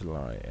transmission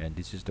line, and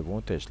this is the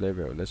voltage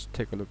level. Let's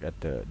take a look at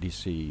the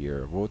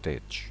DC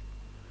voltage.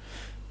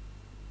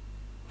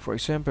 For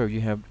example,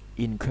 you have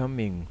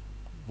incoming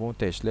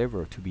voltage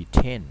level to be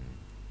 10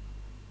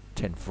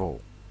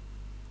 volt.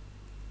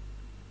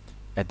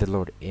 At the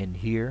load N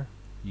here,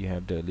 you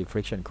have the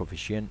reflection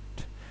coefficient.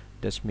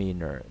 That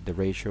means the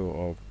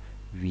ratio of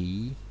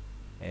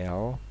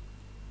VL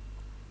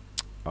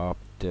up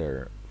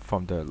there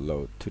from the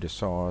load to the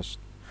source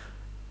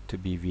to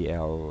be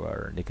VL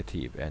or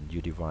negative, and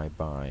you divide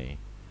by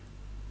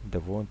the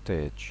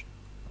voltage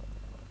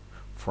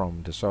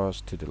from the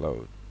source to the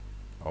load,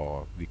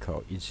 or we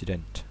call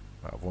incident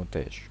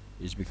voltage,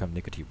 is become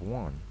negative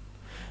 1.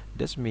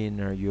 This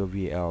means your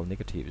VL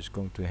negative is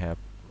going to have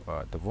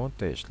the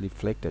voltage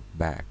reflected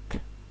back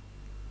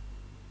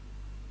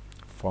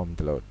from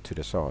the load to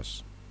the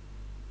source,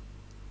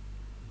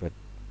 but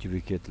you will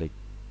get like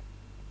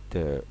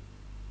the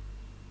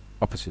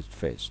opposite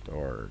phase,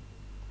 or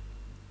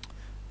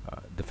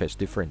the phase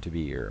different to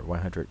be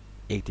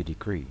 180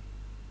 degree.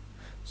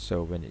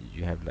 So when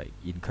you have like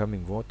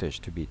incoming voltage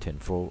to be 10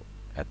 volt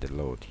at the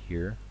load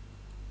here,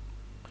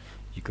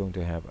 you're going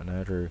to have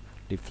another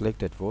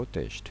reflected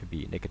voltage to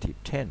be negative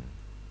 10.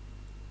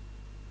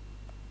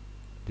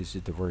 This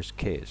is the worst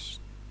case.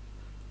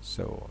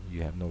 So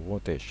you have no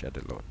voltage at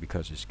the load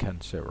because it's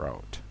cancelled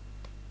out.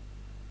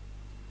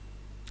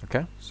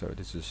 Okay, so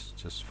this is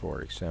just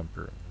for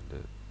example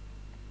the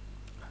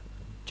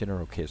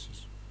general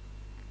cases.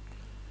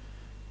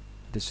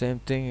 The same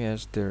thing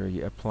as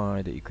you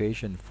apply the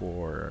equation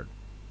for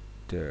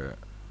the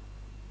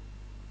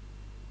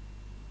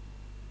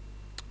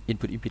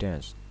input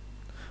impedance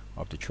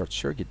of the short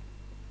circuit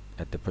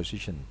at the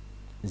position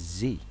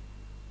Z.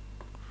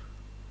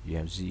 You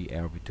have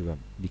ZL to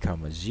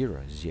become a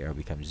 0, ZL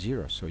becomes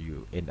 0, so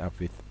you end up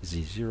with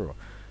Z0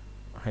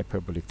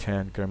 hyperbolic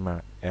tan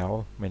gamma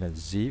L minus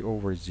Z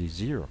over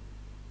Z0,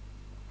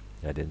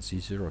 and then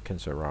Z0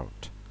 cancel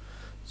out,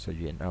 so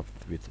you end up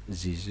with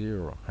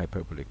Z0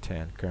 hyperbolic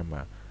tan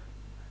gamma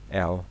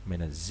L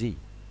minus Z.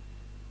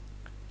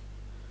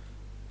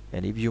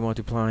 And if you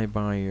multiply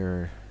by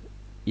your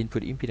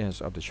input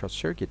impedance of the short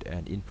circuit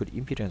and input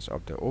impedance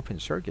of the open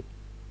circuit,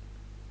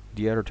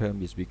 the other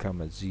term is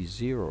become a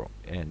Z0,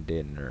 and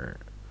then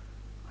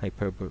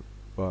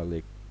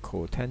hyperbolic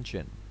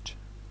cotangent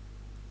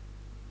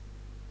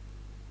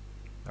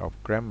of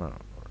gamma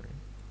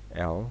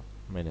L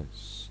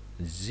minus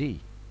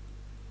Z.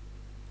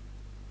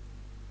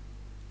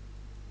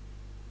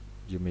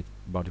 You may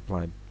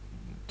multiply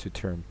two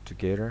terms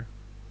together.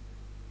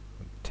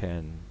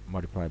 10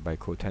 multiplied by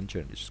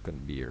cotangent is going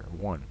to be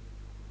 1.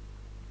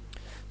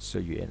 So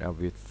you end up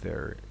with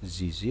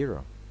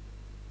Z0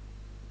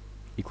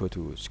 equal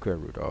to square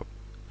root of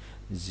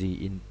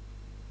Z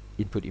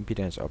input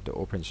impedance of the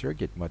open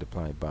circuit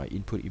multiplied by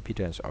input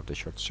impedance of the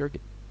short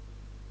circuit.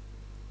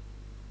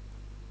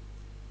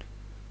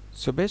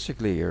 So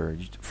basically,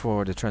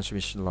 for the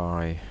transmission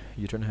line,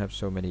 you don't have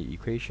so many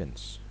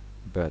equations,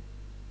 but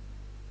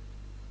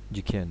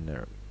you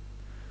can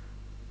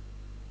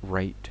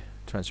write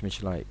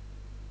transmission line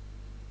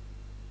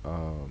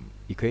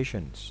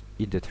equations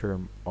in the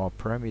term of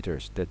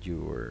parameters that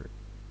you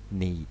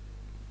need.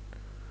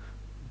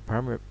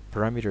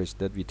 Parameters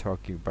that we're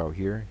talking about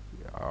here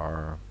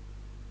are,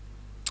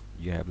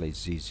 you have like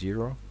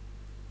Z0,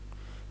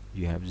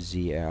 you have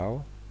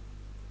ZL,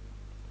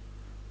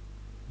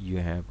 you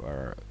have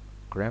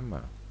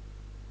gamma,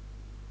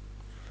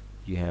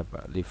 you have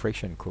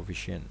reflection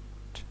coefficient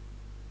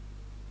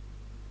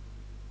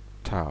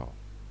tau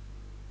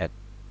at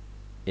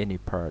any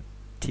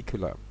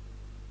particular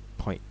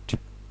point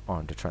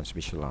on the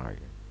transmission line.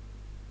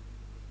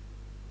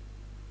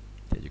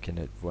 That you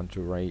can want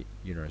to write,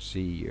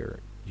 see your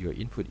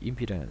input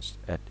impedance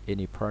at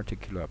any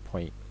particular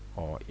point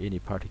or any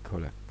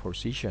particular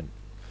position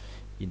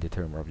in the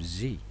term of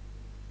Z.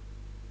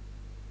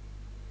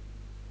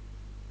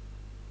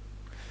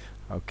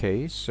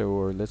 Okay,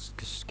 so let's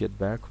just get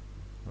back.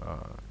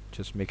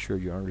 Just make sure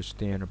you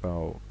understand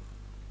about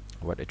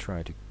what I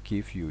try to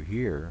give you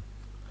here.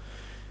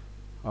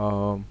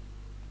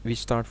 We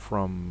start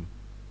from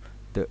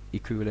the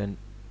equivalent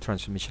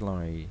transmission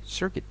line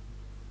circuit,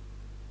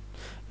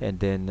 and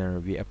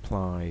then we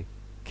apply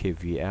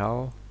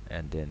KVL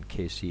and then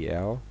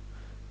KCL,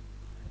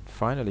 and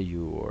finally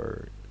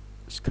you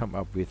come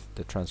up with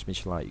the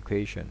transmission line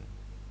equation,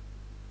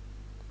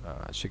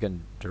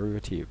 second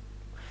derivative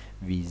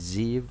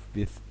Vz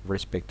with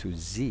respect to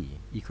z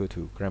equal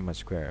to gamma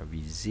square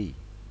Vz,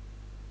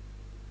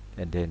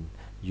 and then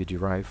you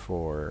derive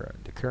for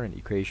the current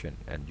equation,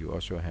 and you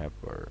also have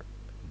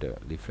the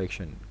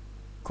reflection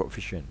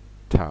coefficient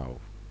tau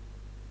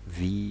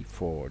V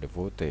for the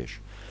voltage,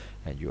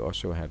 and you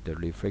also have the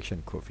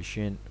reflection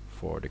coefficient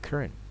for the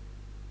current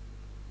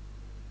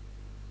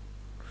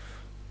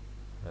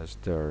as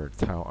the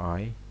tau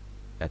I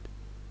at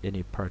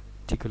any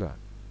particular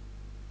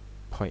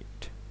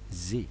point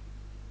z.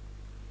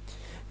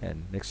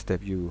 And next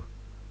step, you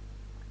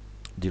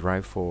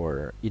derive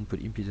for input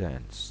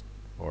impedance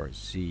or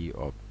z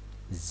of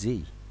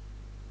z,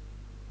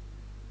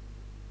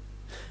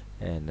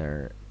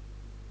 and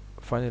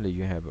finally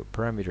you have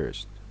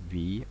parameters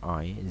v,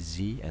 I,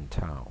 z, and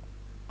tau,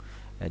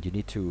 and you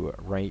need to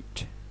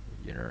write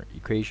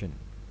equation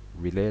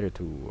related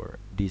to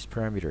these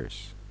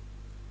parameters.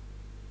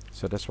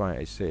 So that's why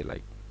I say,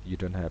 like, you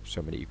don't have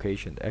so many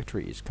equations.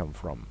 Actually, it's come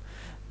from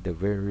the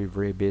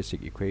very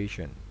basic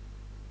equation,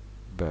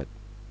 but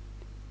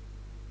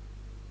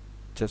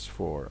just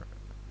for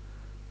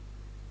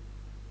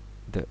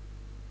the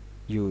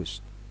use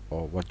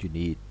or what you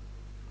need.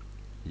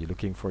 You're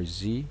looking for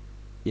z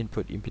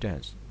input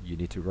impedance, you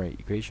need to write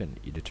equation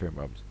in the term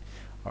of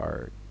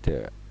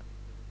the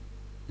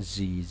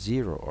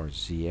z0 or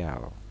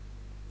zl.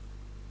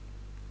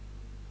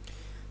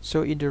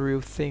 So in the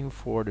real thing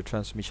for the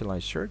transmission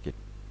line circuit,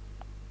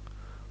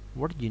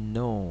 what do you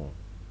know?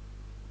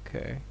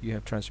 Okay, you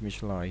have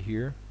transmission line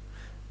here,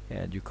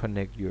 and you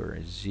connect your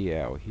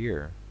ZL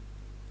here,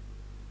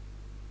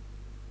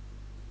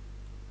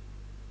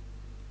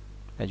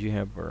 and you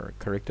have a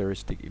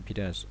characteristic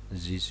impedance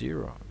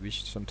Z0,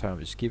 which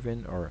sometimes is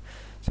given or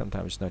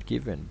sometimes not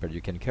given, but you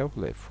can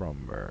calculate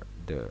from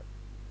the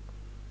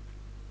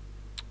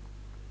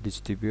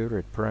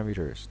distributed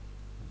parameters.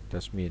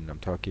 That means I'm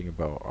talking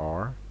about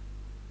R,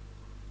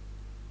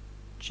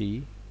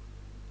 G,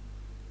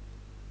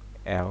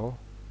 L,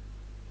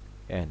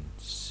 and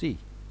C.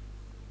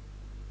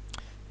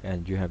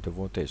 And you have the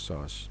voltage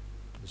source.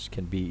 This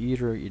can be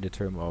either in the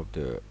term of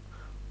the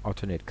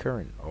alternate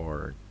current,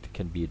 or it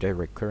can be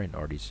direct current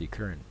or DC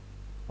current,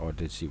 or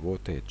DC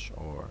voltage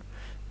or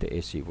the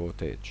AC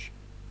voltage.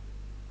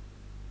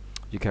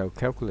 You can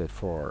calculate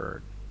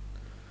for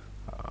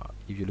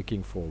if you're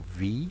looking for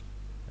V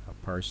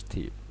per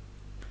step,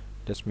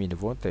 that means the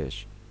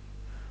voltage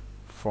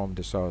from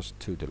the source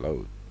to the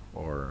load,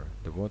 or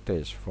the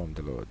voltage from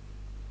the load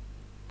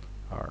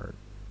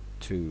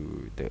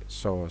to the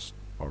source,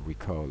 or we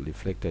call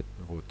reflected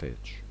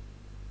voltage.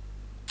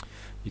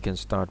 You can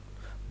start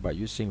by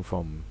using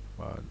from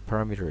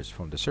parameters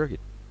from the circuit.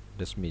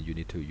 That means you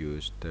need to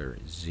use the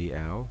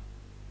ZL,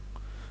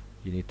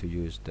 you need to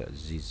use the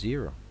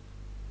Z0,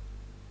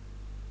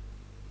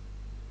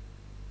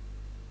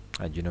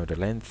 and you know the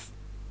length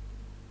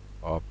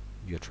of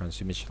your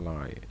transmission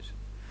line,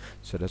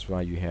 so that's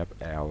why you have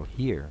L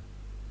here.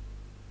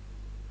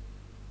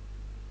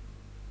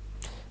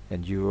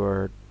 And you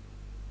are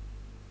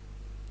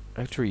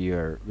actually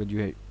when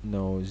you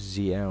know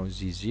ZL,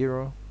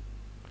 Z0,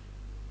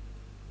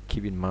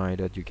 keep in mind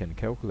that you can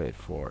calculate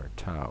for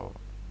tau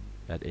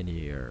at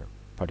any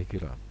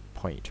particular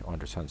point on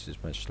the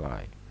transmission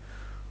line,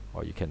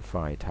 or you can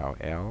find tau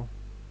L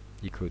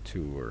equal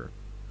to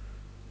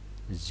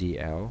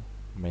ZL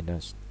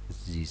minus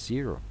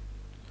Z0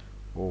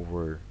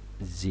 over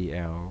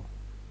ZL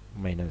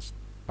minus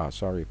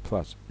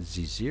plus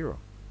Z0,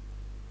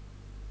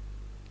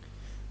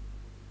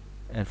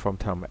 and from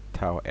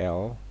tau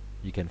L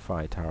you can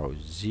find tau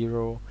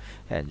 0,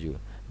 and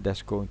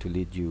that's going to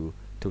lead you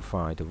to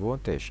find the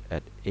voltage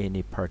at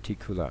any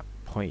particular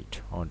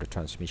point on the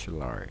transmission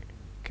line.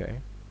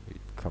 Okay, we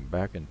come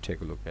back and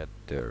take a look at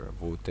the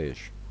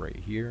voltage right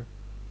here.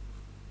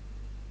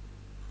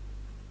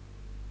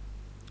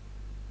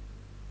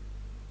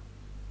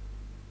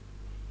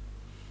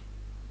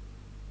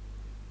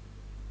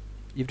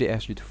 If they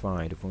ask you to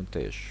find the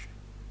voltage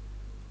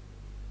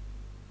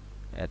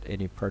at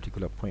any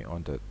particular point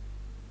on the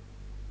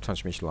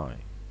transmission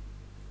line,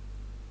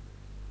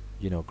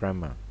 you know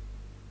gamma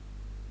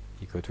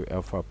equal to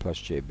alpha plus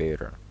j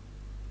beta,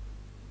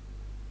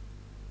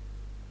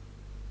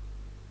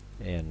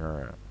 and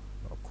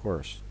of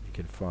course you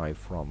can find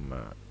from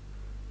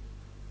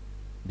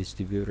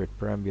distributed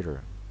parameter,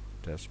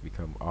 that's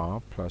become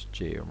R plus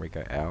j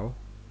omega L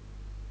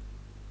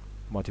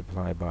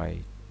multiplied by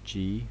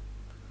G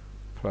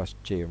plus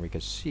j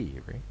omega C,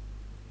 right?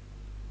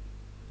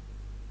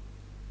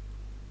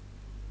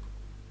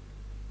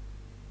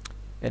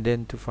 And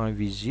then to find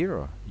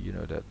V0, you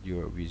know that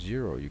your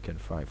V0 you can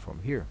find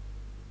from here.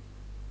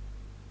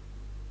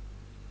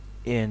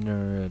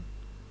 And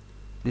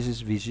this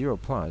is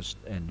V0 plus,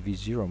 and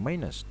V0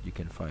 minus you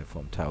can find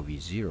from tau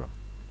V0.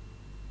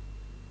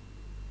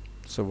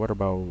 So what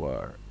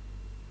about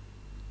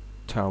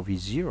tau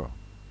V0?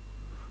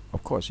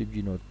 Of course, if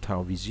you know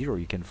tau V0,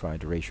 you can find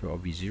the ratio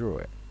of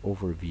V0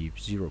 over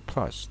V0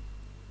 plus.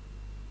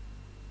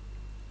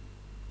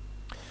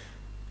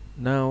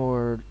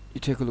 Now you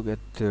take a look at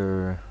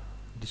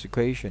this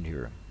equation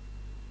here.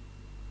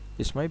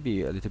 This might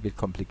be a little bit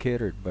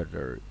complicated, but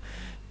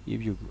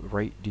if you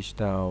write this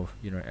down,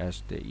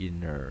 as the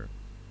inner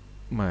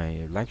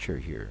my lecture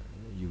here,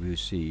 you will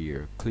see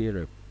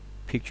clearer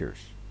pictures.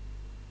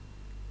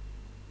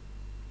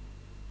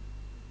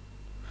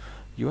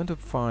 You want to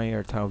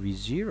find tau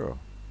v0,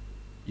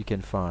 you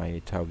can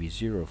find tau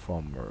v0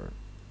 from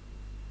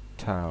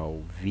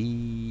tau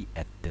v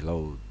at the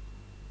load,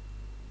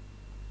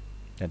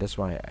 and that's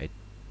why I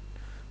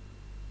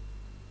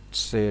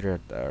say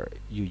that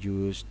you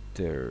use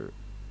the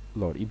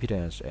load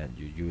impedance and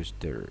you use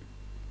the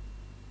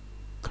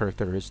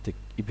characteristic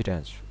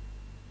impedance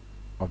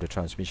of the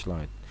transmission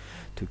line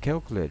to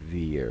calculate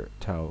V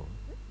tau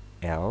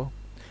L.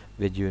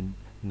 When you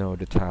know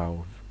the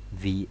tau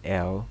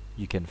VL,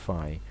 you can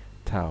find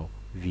tau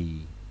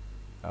V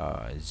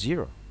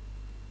 0,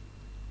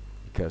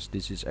 because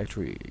this is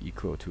actually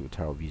equal to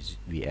tau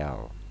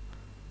VL.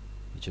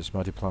 You just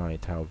multiply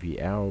tau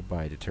VL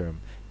by the term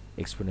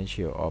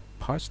exponential of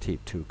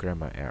positive to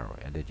gamma L,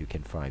 and then you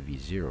can find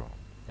V0,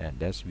 and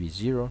that's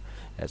V0,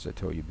 as I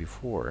told you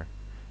before,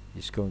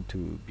 is going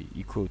to be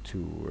equal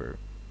to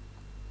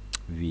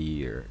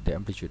the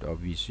amplitude of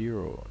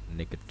V0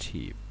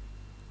 negative,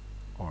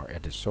 or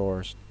at the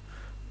source,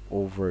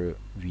 over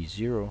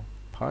V0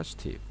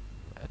 positive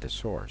at the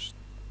source.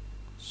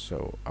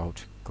 So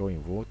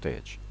outgoing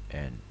voltage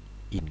and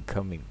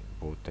incoming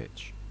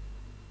voltage.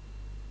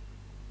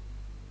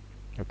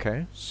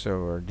 Okay,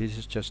 so this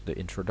is just the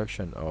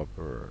introduction of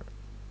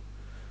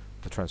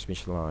the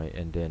transmission line,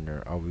 and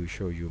then I will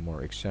show you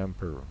more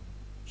example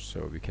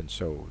so we can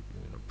solve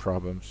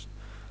problems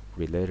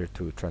related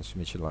to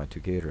transmission line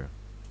together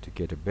to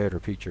get a better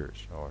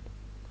pictures, or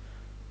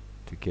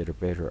to get a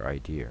better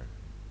idea.